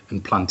trade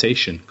and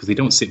plantation, because they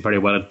don't sit very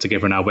well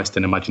together in our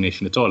Western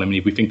imagination at all. I mean,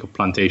 if we think of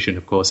plantation,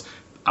 of course,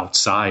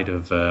 outside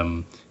of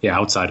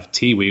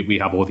tea, we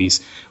have all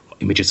these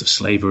images of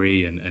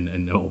slavery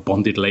and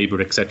bonded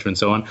labor, etc., and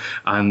so on.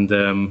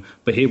 And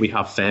but here we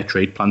have fair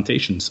trade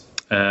plantations.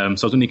 So I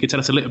was wondering if you could tell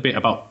us a little bit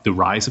about the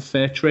rise of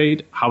fair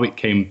trade, how it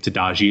came to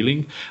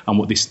Darjeeling, and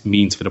what this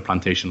means for the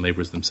plantation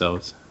laborers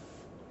themselves.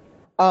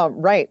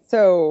 Right.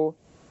 So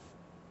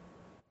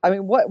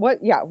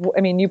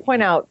you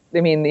point out,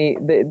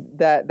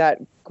 that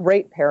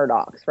great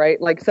paradox,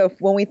 right? Like, so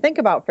when we think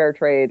about fair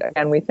trade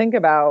and we think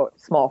about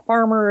small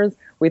farmers,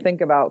 we think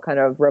about kind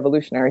of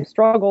revolutionary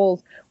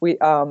struggles, we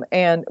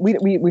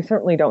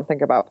certainly don't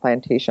think about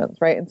plantations,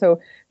 right? And so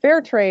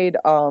fair trade,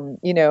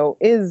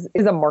 is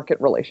a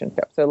market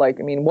relationship. So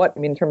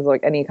in terms of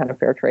like any kind of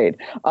fair trade,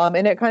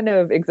 and it kind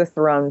of exists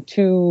around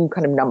two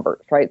kind of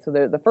numbers, right? So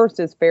the first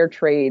is fair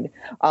trade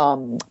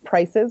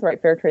prices,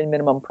 right? Fair trade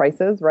minimum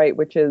prices, right?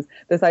 Which is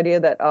this idea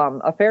that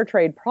a fair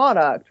trade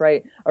product,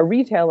 right? A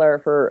retailer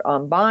for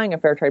buying a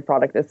fair trade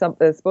product is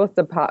supposed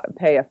to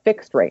pay a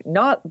fixed rate,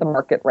 not the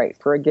market rate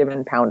for a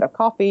given pound of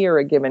coffee or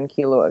a given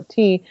kilo of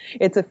tea.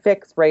 It's a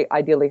fixed rate,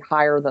 ideally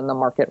higher than the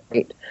market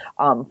rate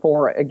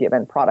for a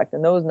given product.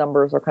 And those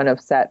numbers are kind of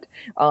set,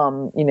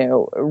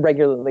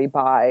 regularly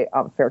by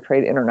Fair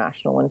Trade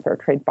International and fair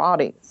trade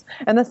bodies.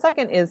 And the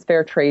second is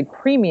fair trade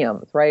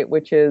premiums, right?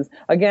 Which is,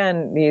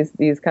 again,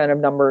 these kind of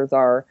numbers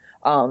are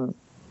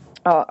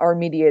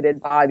mediated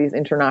by these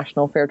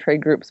international fair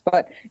trade groups.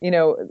 But,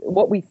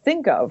 what we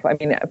think of,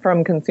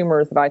 from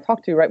consumers that I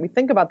talk to, right, we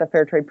think about the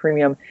fair trade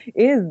premium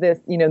is this,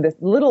 this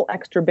little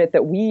extra bit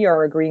that we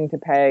are agreeing to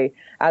pay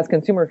as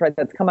consumers, right,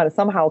 that's come out of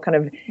somehow kind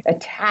of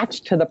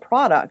attached to the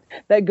product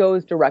that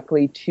goes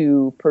directly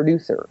to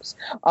producers.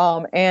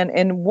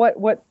 And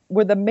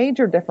where the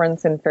major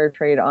difference in fair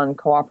trade on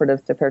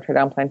cooperatives to fair trade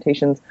on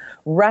plantations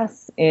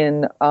rests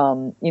in,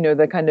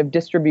 the kind of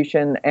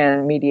distribution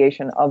and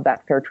mediation of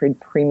that fair trade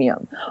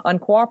premium. On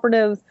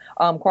cooperatives,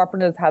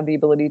 cooperatives have the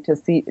ability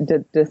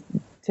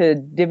to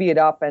divvy it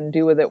up and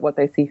do with it what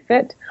they see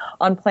fit.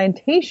 On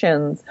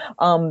plantations,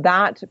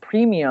 that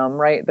premium,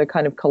 right, the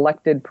kind of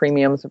collected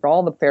premiums for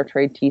all the fair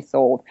trade tea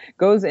sold,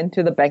 goes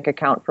into the bank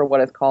account for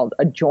what is called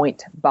a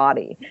joint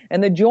body.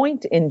 And the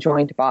joint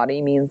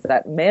body means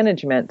that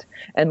management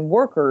and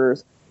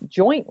workers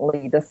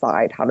jointly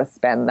decide how to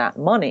spend that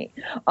money.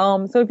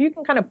 So if you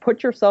can kind of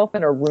put yourself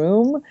in a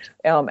room,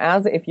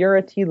 as if you're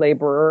a tea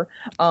laborer,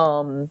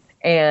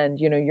 and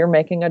you're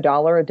making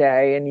 $1 a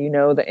day,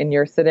 and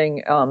you're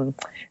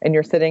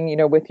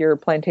sitting with your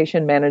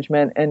plantation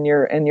management and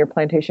your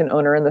plantation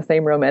owner in the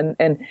same room,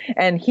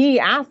 and he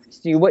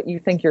asks you what you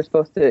think you're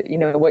supposed to,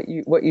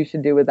 what you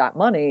should do with that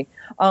money.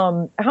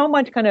 How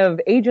much kind of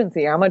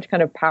agency, how much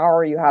kind of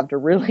power you have to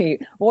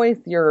really voice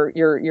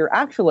your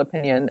actual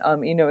opinion,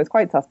 is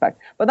quite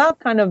suspect. But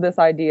that's kind of this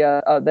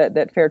idea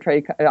that fair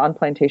trade on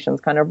plantations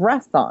kind of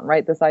rests on,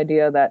 right? This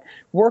idea that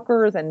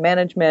workers and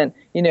management,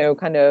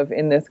 kind of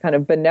in this kind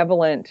of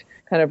benevolent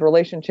kind of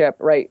relationship,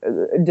 right,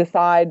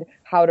 decide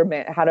how to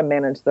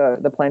manage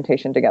the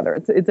plantation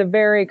together. It's a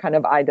very kind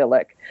of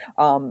idyllic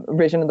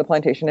vision of the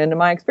plantation. And in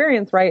my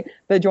experience, right,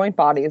 the joint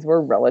bodies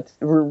were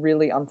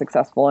really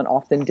unsuccessful and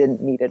often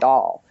didn't meet at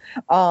all.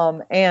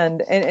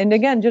 And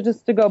again,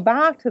 just to go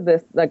back to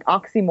this like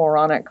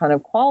oxymoronic kind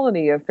of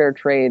quality of fair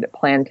trade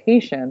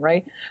plantation,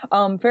 right?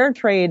 Fair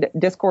trade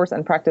discourse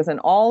and practice and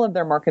all of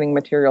their marketing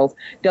materials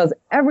does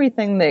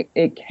everything that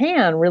it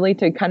can really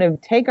to kind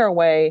of take our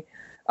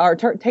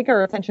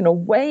attention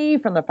away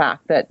from the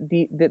fact that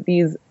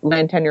these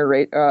land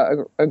tenure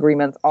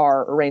arrangements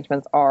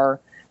are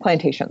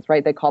plantations,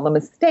 right? They call them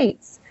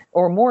estates,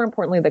 or more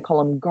importantly, they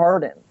call them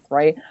gardens,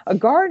 right? A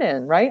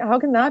garden, right? How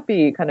can that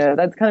be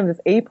that's kind of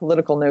this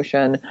apolitical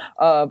notion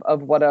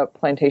of what a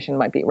plantation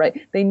might be, right?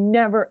 They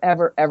never,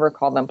 ever, ever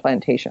call them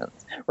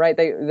plantations, right?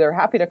 They're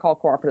happy to call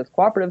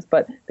cooperatives,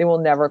 but they will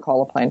never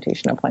call a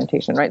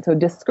plantation, right? So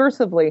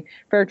discursively,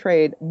 fair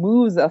trade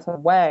moves us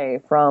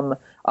away from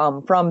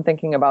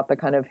thinking about the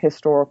kind of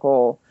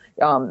historical,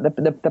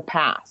 the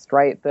past,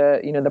 right?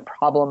 The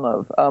problem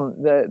of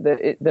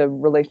the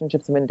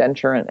relationships of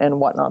indenture and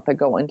whatnot that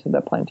go into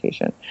the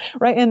plantation,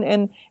 right?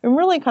 And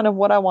really kind of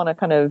what I want to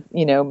kind of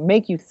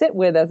make you sit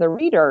with as a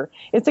reader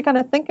is to kind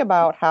of think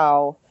about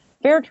how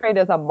fair trade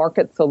is a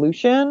market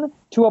solution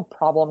to a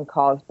problem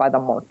caused by the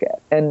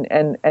market,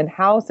 and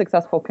how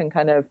successful can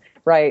kind of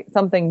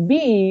something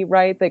be,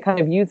 right, that kind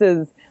of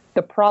uses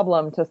the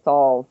problem to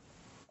solve.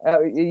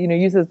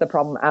 Uses the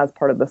problem as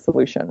part of the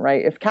solution,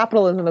 right? If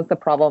capitalism is the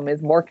problem,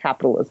 is more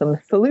capitalism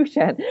the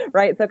solution,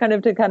 right? So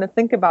to kind of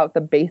think about the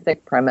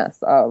basic premise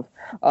of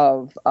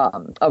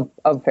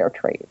fair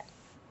trade.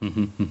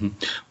 Mm-hmm, mm-hmm.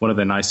 One of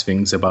the nice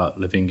things about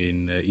living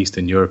in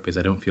Eastern Europe is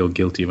I don't feel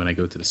guilty when I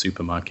go to the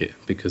supermarket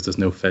because there's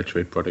no fair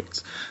trade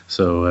products.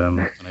 So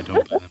and I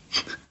don't buy them.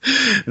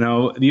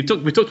 Now, we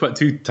talked about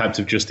two types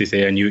of justice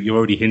here, and you're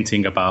already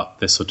hinting about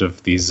the sort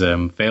of these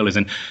failures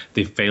and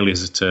the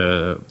failures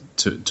to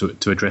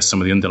address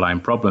some of the underlying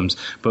problems.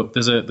 But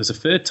there's a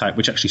third type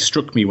which actually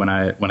struck me when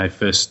I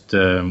first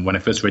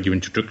read your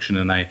introduction,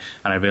 and I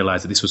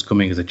realized that this was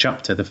coming as a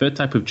chapter. The third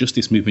type of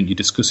justice movement you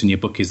discuss in your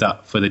book is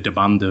that for the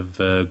demand of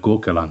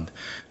Gorkhaland.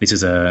 This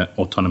is an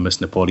autonomous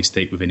Nepali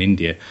state within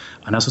India,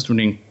 and I was just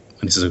wondering,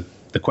 and this is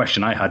the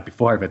question I had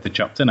before I read the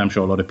chapter, and I'm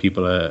sure a lot of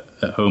people at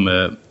home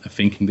are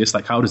thinking this,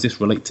 like, how does this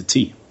relate to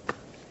tea?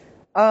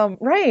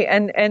 Right.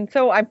 And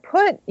so I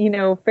put,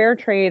 fair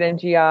trade and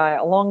GI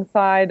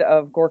alongside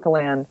of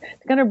Gorkhaland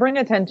to kind of bring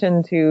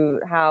attention to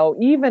how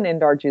even in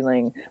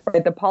Darjeeling,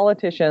 right, the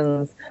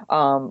politicians,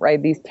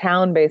 right, these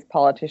town-based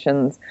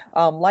politicians,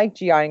 like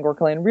GI and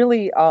Gorkhaland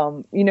really,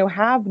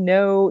 have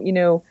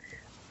no,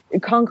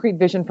 concrete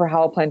vision for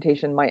how a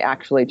plantation might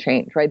actually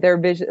change, right? Their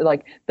vision,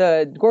 like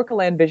the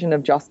Gorkhaland vision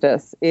of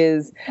justice,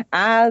 is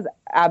as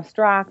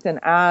abstract and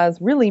as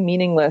really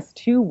meaningless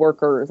to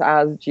workers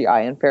as GI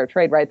and fair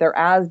trade, right? They're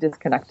as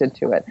disconnected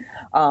to it.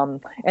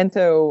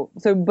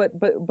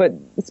 But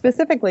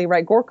specifically,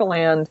 right,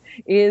 Gorkhaland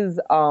is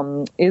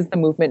the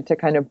movement to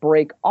kind of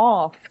break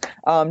off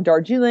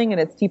Darjeeling and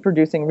its tea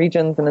producing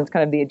regions, and it's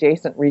kind of the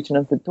adjacent region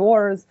of the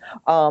Doors,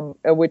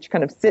 which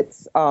kind of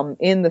sits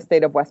in the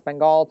state of West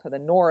Bengal to the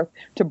north,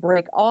 to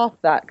break off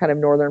that kind of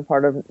northern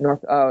part of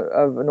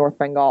North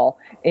Bengal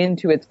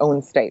into its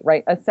own state,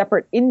 right? A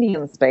separate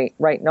Indian state,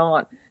 right?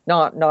 Not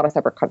a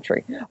separate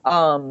country.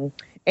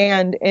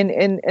 And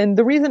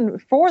the reason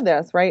for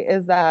this, right,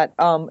 is that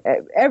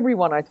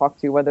everyone I talk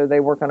to, whether they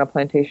work on a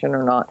plantation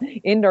or not,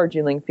 in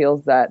Darjeeling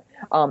feels that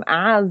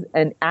as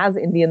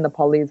Indian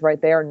Nepalis,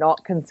 right, they are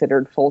not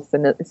considered full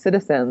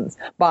citizens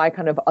by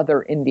kind of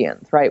other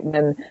Indians, right?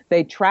 When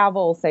they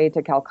travel, say,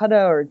 to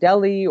Calcutta or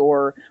Delhi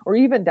or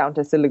even down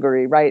to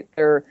Siliguri, right,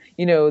 they're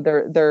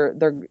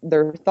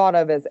thought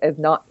of as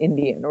not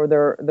Indian, or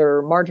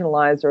they're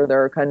marginalized, or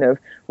they're kind of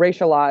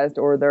racialized,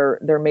 or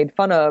they're made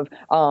fun of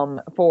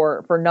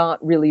for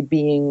not really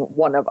being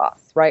one of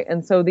us, right?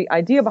 And so the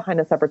idea behind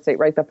a separate state,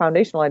 right, the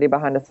foundational idea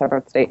behind a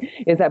separate state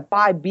is that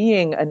by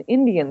being an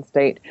Indian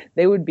state,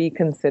 they would be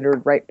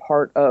considered, right,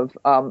 part of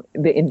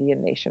the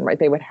Indian nation, right?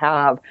 They would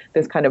have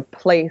this kind of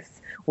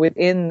place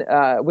within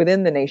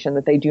the nation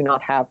that they do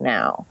not have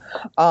now.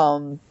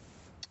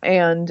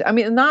 And I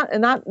mean,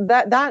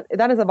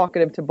 that is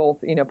evocative to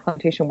both,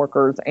 plantation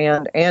workers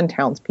and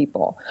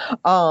townspeople.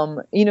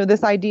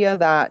 This idea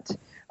that,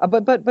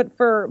 but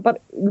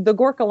the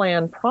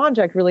Gorkhaland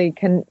project really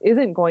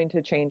isn't going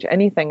to change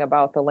anything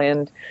about the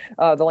land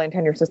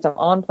tenure system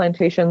on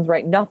plantations,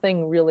 right?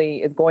 Nothing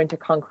really is going to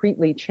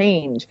concretely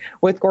change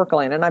with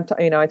Gorkhaland. And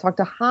I talked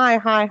to high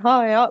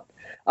up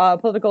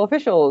political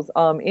officials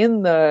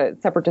in the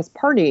Separatist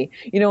Party,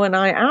 and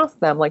I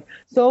asked them, like,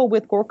 so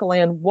with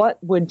Gorkhaland, what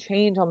would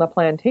change on the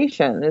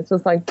plantation? And it's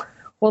just like,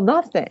 well,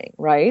 nothing,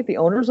 right? The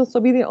owners will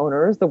still be the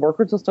owners, the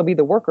workers will still be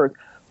the workers,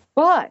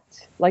 but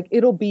like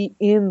it'll be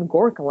in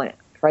Gorkhaland,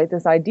 right?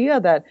 This idea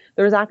that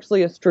there's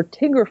actually a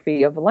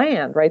stratigraphy of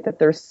land, right? That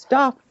there's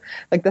stuff,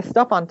 like the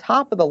stuff on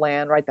top of the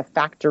land, right? The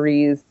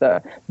factories,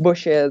 the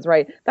bushes,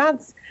 right?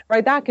 That's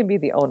right. That can be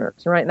the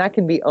owners, right? And that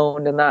can be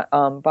owned and that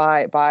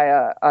by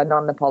a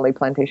non-Nepali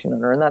plantation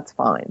owner, and that's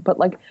fine. But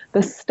like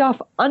the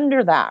stuff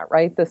under that,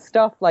 right? The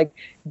stuff like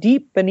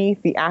deep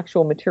beneath the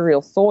actual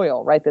material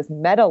soil, right? This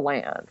meta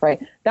land, right?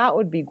 That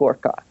would be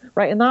Gorkha,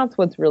 right? And that's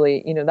what's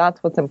really,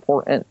 that's what's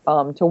important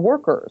to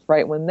workers,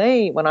 right? When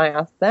I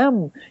ask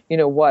them,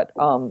 what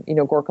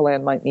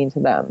Gorkhaland might mean to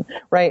them,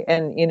 right?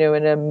 And in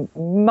a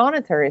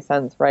monetary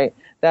sense, right,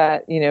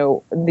 that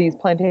these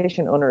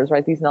plantation owners,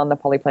 right, these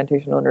non-Nepali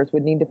plantation owners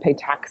would need to pay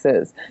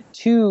taxes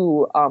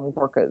to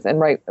Gorkhas, and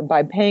right,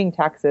 by paying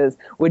taxes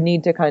would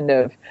need to kind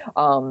of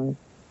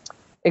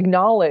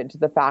acknowledge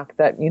the fact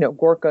that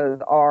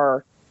Gorkhas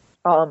are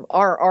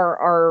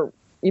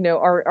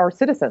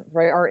citizens,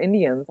 right? Our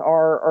Indians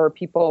are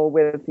people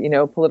with,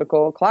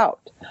 political clout.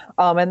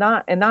 And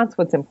that's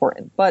what's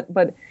important. But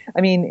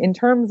I mean, in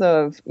terms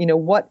of,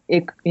 what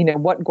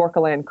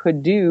Gorkhaland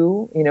could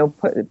do,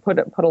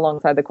 put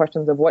alongside the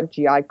questions of what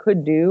GI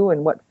could do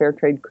and what fair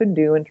trade could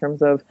do in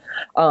terms of,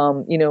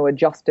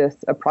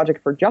 a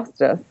project for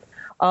justice.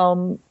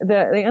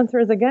 The answer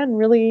is, again,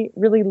 really,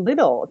 really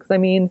little. Because I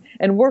mean,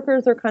 and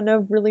workers are kind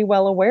of really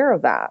well aware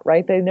of that,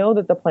 right? They know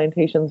that the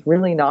plantation's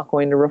really not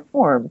going to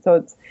reform.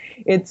 So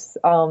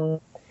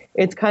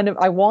it's kind of,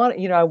 I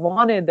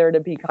wanted there to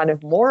be kind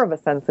of more of a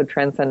sense of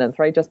transcendence,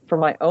 right? Just for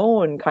my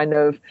own kind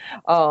of,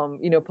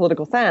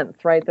 political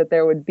sense, right? That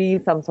there would be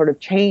some sort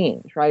of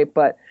change, right?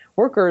 But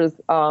workers,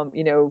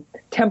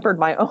 tempered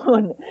my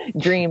own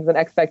dreams and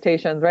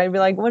expectations, right? And be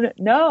like, well,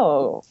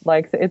 no,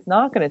 like, it's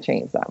not going to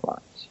change that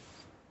much.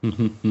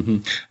 Mm-hmm, mm-hmm.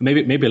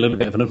 Maybe a little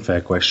bit of an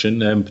unfair question.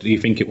 Do you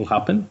think it will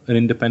happen, an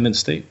independent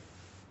state?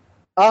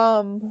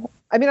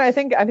 I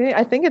think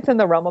it's in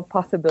the realm of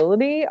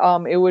possibility.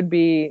 It would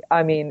be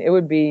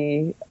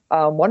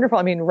wonderful.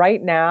 I mean,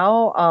 right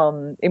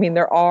now,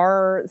 there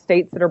are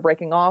states that are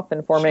breaking off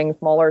and forming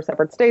smaller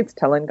separate states,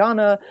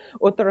 Telangana,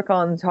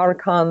 Uttarakhand,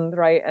 Jharkhand,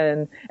 right?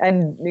 And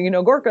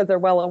Gorkhas are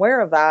well aware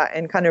of that.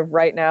 And kind of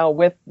right now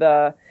with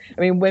the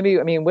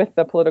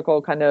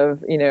political kind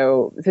of,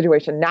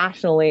 situation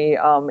nationally,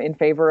 in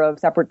favor of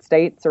separate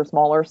states or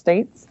smaller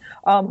states,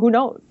 who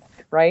knows,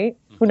 right?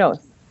 Who knows?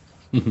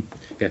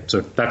 Yeah, so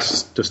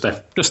that's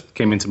just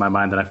came into my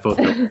mind, and I thought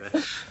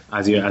that,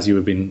 as you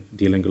have been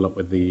dealing a lot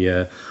with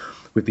the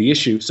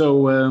issue.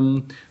 So,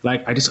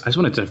 I just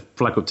wanted to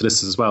flag up to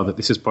this as well that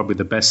this is probably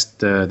the best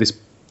this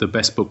the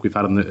best book we've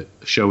had on the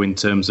show in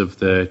terms of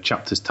the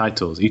chapters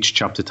titles. Each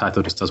chapter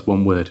title just has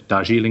one word: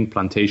 Darjeeling,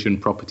 plantation,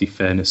 property,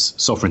 fairness,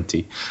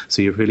 sovereignty.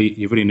 So you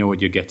really know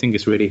what you're getting.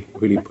 It's really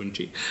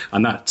punchy.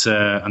 And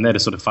they're the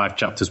sort of 5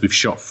 chapters we've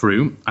shot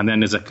through. And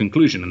then there's a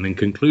conclusion. And in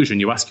conclusion,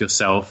 you ask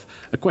yourself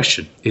a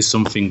question: is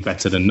something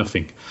better than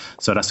nothing?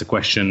 So that's a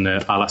question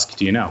I'll ask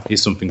to you now.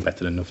 Is something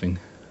better than nothing?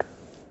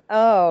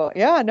 Oh,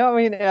 yeah. No,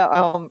 I mean,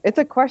 it's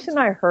a question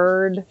I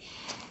heard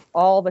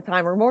all the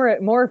time, or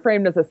more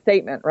framed as a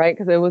statement, right?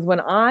 Because it was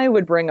when I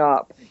would bring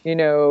up,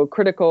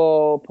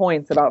 critical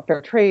points about fair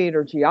trade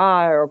or GI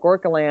or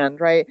Gorkaland,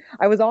 right?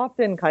 I was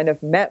often kind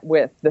of met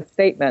with the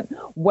statement,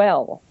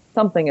 well,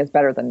 something is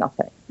better than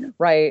nothing,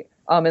 right?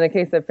 In the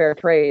case of fair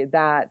trade,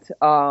 that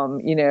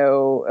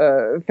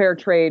fair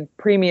trade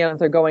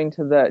premiums are going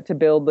to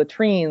build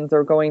latrines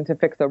or going to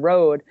fix a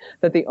road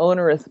that the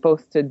owner is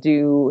supposed to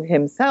do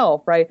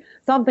himself, right?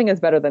 Something is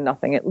better than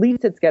nothing. At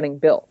least it's getting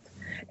built.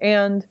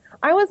 And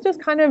I was just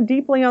kind of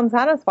deeply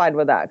unsatisfied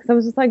with that, because I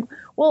was just like,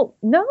 well,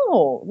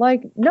 no,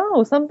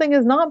 something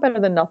is not better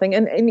than nothing.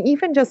 And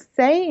even just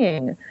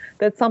saying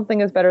that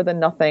something is better than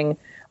nothing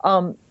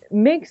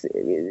makes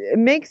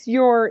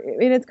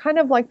it's kind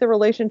of like the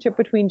relationship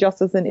between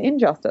justice and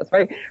injustice,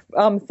 right?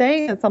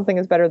 Saying that something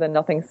is better than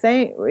nothing,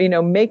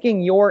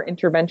 making your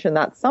intervention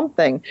that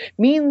something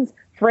means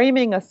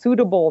framing a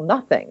suitable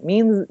nothing,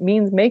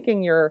 means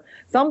making your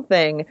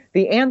something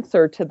the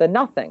answer to the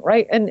nothing,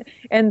 right?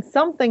 And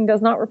something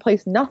does not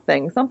replace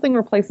nothing. Something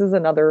replaces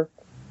another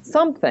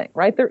something,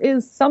 right? There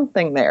is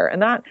something there,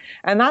 and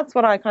that's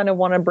what I kind of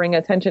want to bring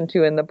attention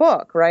to in the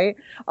book, right?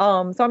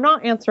 So I'm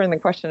not answering the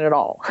question at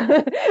all,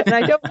 and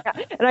I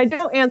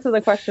don't answer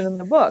the question in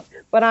the book,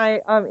 but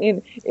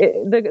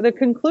the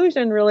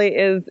conclusion really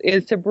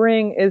is to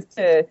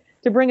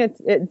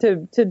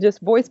just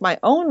voice my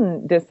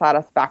own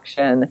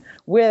dissatisfaction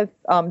with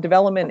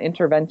development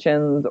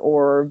interventions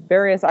or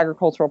various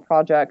agricultural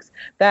projects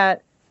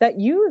that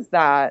use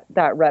that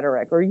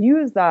rhetoric or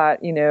use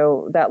that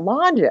that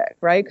logic,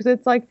 right? Because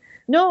it's like,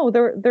 no,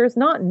 there's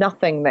not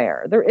nothing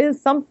there. There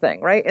is something,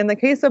 right? In the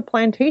case of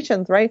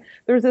plantations, right,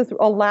 there's this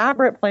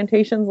elaborate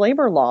plantations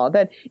labor law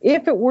that,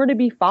 if it were to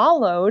be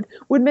followed,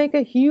 would make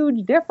a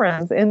huge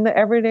difference in the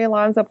everyday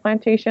lives of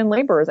plantation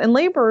laborers, and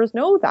laborers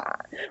know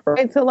that,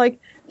 right? So like,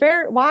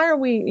 why are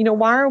we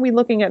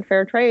looking at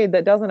fair trade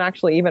that doesn't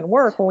actually even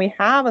work when we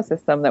have a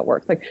system that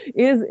works? Like,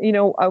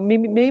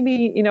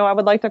 maybe I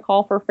would like to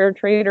call for fair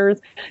traders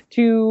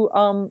to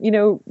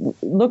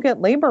look at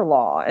labor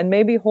law and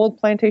maybe hold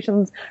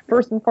plantations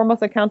first and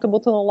foremost accountable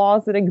to the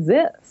laws that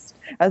exist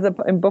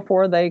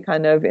before they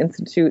kind of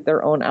institute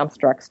their own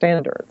abstract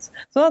standards.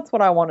 So that's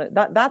what I wanted.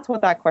 That's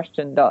what that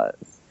question does.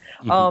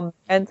 Mm-hmm.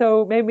 And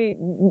so maybe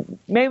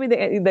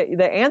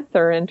the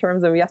answer in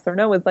terms of yes or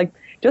no is like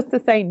just to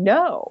say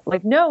no,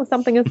 like no,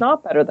 something is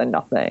not better than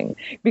nothing,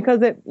 because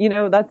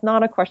that's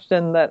not a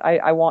question that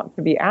I want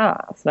to be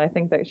asked, and I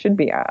think that it should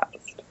be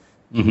asked.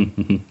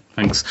 Mm-hmm.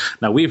 Thanks.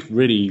 Now we've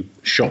really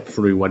shot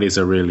through what is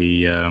a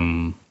really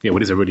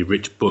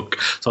rich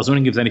book. So I was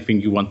wondering if there's anything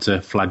you want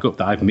to flag up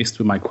that I've missed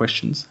with my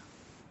questions.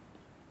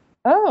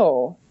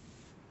 Oh,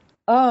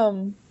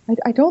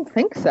 I don't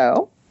think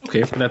so.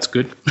 Okay, that's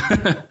good.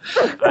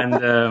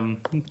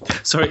 And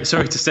sorry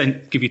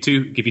to give you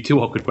two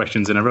awkward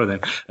questions in a row.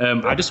 Then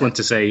I just want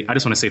to say for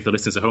the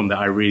listeners at home that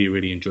I really,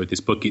 really enjoyed this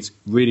book. It's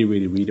really,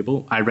 really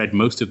readable. I read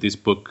most of this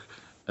book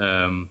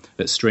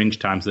at strange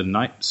times of the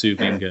night,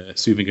 soothing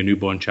a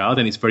newborn child,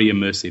 and it's very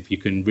immersive. You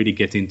can really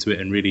get into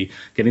it and really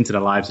get into the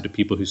lives of the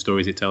people whose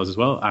stories it tells as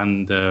well.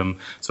 And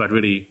so I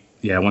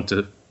want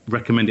to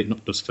recommend it,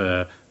 not just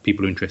for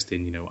people who are interested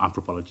in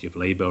anthropology of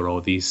labor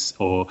or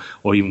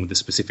even with the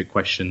specific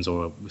questions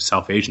or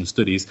South Asian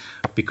studies,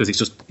 because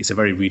it's a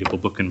very readable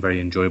book and very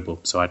enjoyable.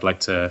 So I'd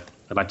like to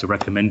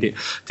recommend it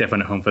to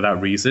everyone at home for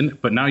that reason.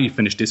 But now you've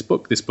finished this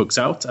book's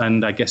out,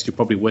 and I guess you're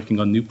probably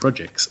working on new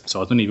projects. So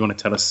I don't know if you want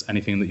to tell us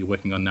anything that you're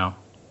working on now.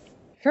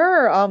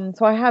 Sure.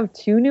 So I have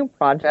 2 new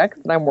projects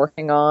that I'm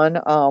working on.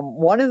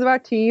 One is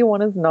about tea,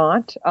 one is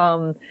not.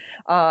 I'm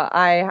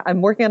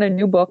working on a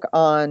new book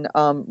on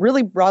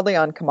really broadly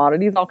on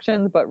commodities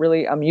auctions, but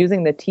really I'm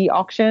using the tea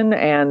auction.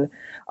 And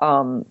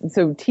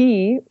so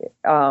tea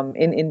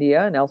in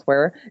India and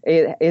elsewhere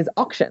is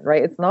auction,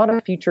 right? It's not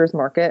a futures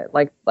market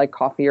like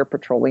coffee or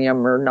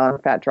petroleum or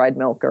non-fat dried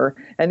milk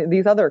and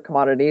these other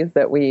commodities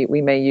that we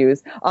may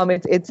use.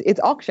 It's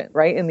auction,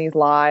 right? In these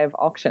live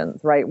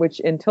auctions, right?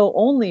 Which until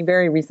only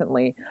very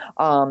recently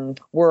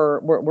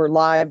were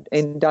live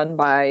and done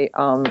by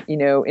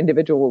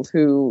individuals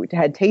who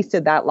had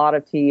tasted that lot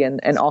of tea and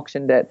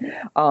auctioned it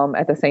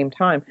at the same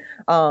time.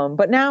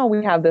 But now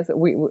we have this.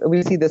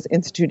 We see this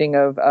instituting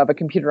of a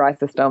computerized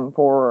system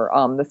for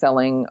the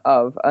selling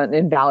of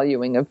and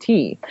valuing of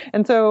tea.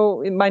 And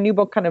so my new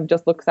book kind of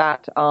just looks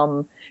at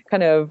the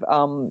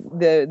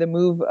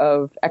move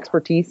of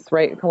expertise,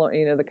 right?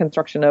 The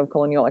construction of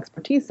colonial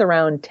expertise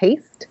around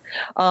taste,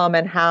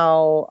 and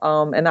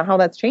how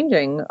that's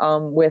changing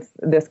with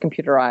this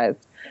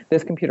computerized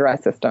this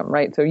computerized system,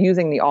 right? So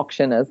using the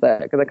auction as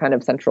the kind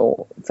of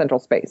central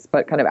space,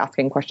 but kind of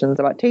asking questions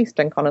about taste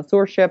and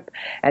connoisseurship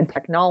and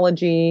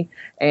technology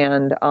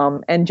and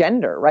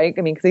gender, right?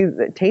 I mean, because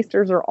these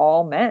tasters are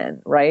all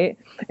men, right?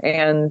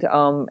 And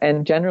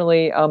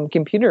generally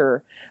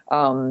computer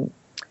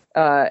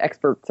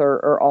experts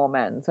are all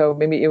men. So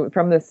maybe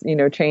from this,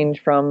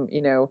 change from,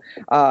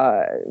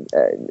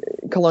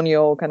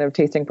 colonial kind of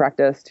tasting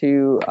practice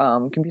to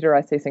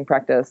computerized tasting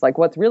practice, like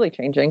what's really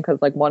changing,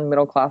 because like one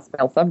middle-class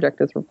male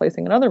subject is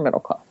replacing another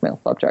middle-class male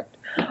subject.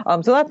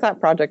 So that's that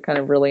project kind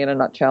of really in a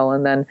nutshell.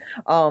 And then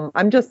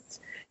I'm just,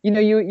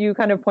 you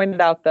kind of pointed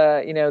out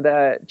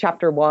the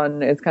chapter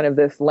 1 is kind of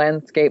this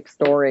landscape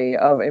story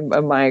of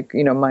my,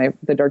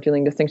 the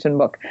Darjeeling Distinction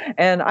book.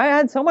 And I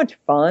had so much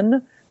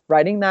fun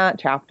writing that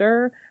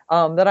chapter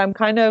that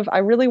I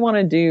really want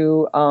to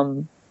do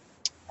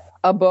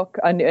a book,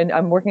 and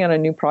I'm working on a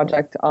new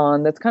project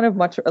that's kind of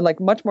much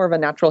more of a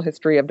natural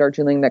history of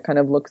Darjeeling that kind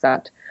of looks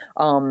at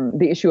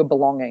the issue of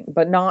belonging,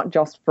 but not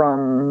just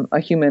from a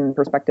human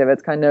perspective.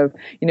 It's kind of,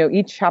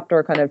 each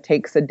chapter kind of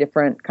takes a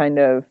different kind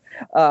of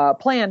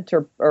plant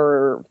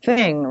or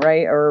thing,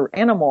 right, or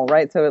animal,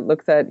 right? So it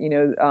looks at,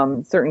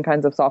 certain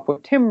kinds of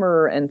softwood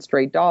timber and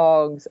stray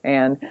dogs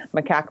and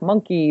macaque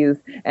monkeys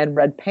and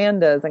red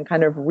pandas, and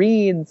kind of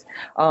reads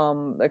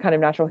the kind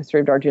of natural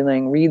history of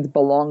Darjeeling, reads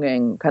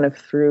belonging kind of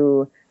through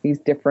these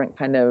different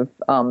kind of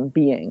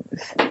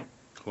beings.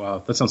 Wow,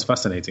 that sounds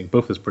fascinating.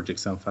 Both those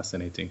projects sound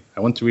fascinating. I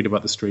want to read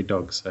about the stray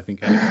dogs. I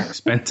think anyone who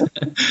spent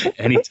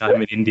any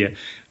time in India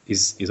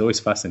is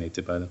always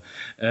fascinated by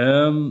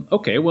them.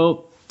 Okay,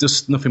 well,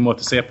 just nothing more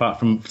to say apart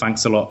from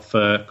thanks a lot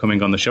for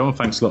coming on the show, and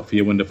thanks a lot for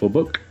your wonderful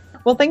book.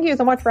 Well, thank you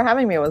so much for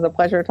having me. It was a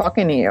pleasure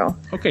talking to you.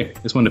 Okay,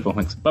 it's wonderful.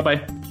 Thanks.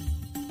 Bye-bye.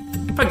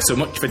 Thanks so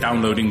much for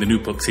downloading the New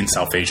Books in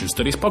South Asian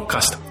Studies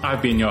podcast.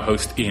 I've been your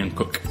host, Ian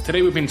Cook.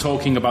 Today we've been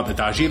talking about The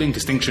Darjeeling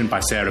Distinction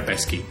by Sarah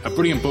Beskey, a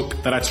brilliant book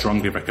that I'd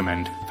strongly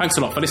recommend. Thanks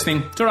a lot for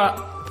listening.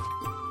 Ta-ra!